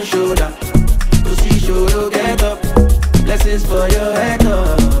hand and shoulder. To see shoulder get up. Blessings for your head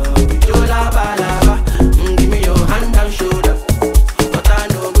up. With your lava lava. Give me your hand and shoulder. But I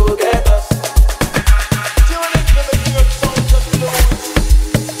no go get us.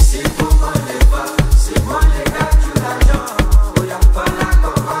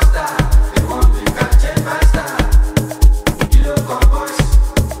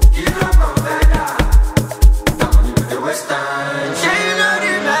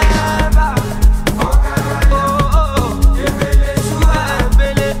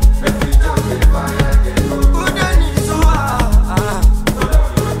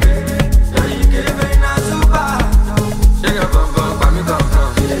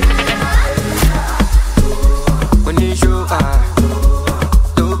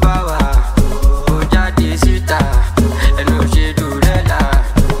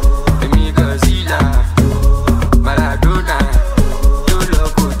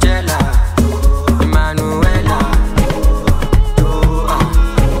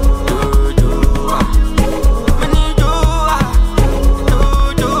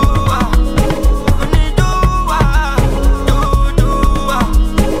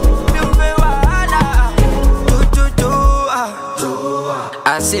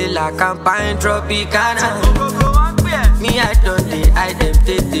 Campaign Tropicana. Me, I don't I dem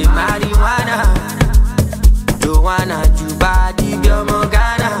take the marijuana. Joanna, Juba, di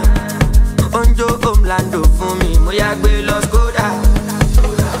Biomogana. Onjo, Omlando, for me, Moyagbe, Los Goda.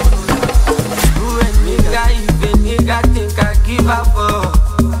 When nigga, even nigga think I give up for.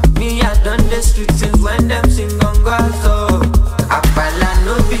 Me, I done the street since when them sing on Gazo. Apala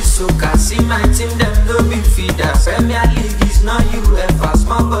no be soca, see my team, them no be feeder. Premier League is not UEFA,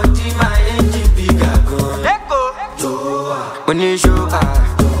 small body, my engine bigger gun. Joa, when you show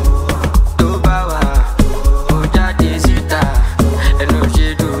Tobawa, Oja Desita, and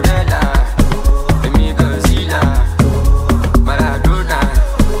Oje Durella, Amigo Zila, Maradona,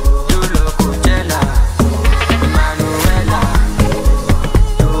 Yolo Coachella, Emanuela,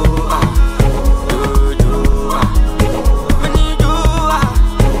 Joa, Joa.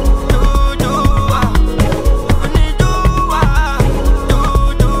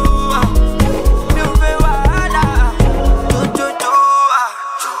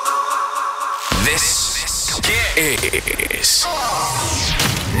 Is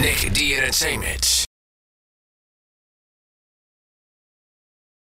Nickdee Entertainment.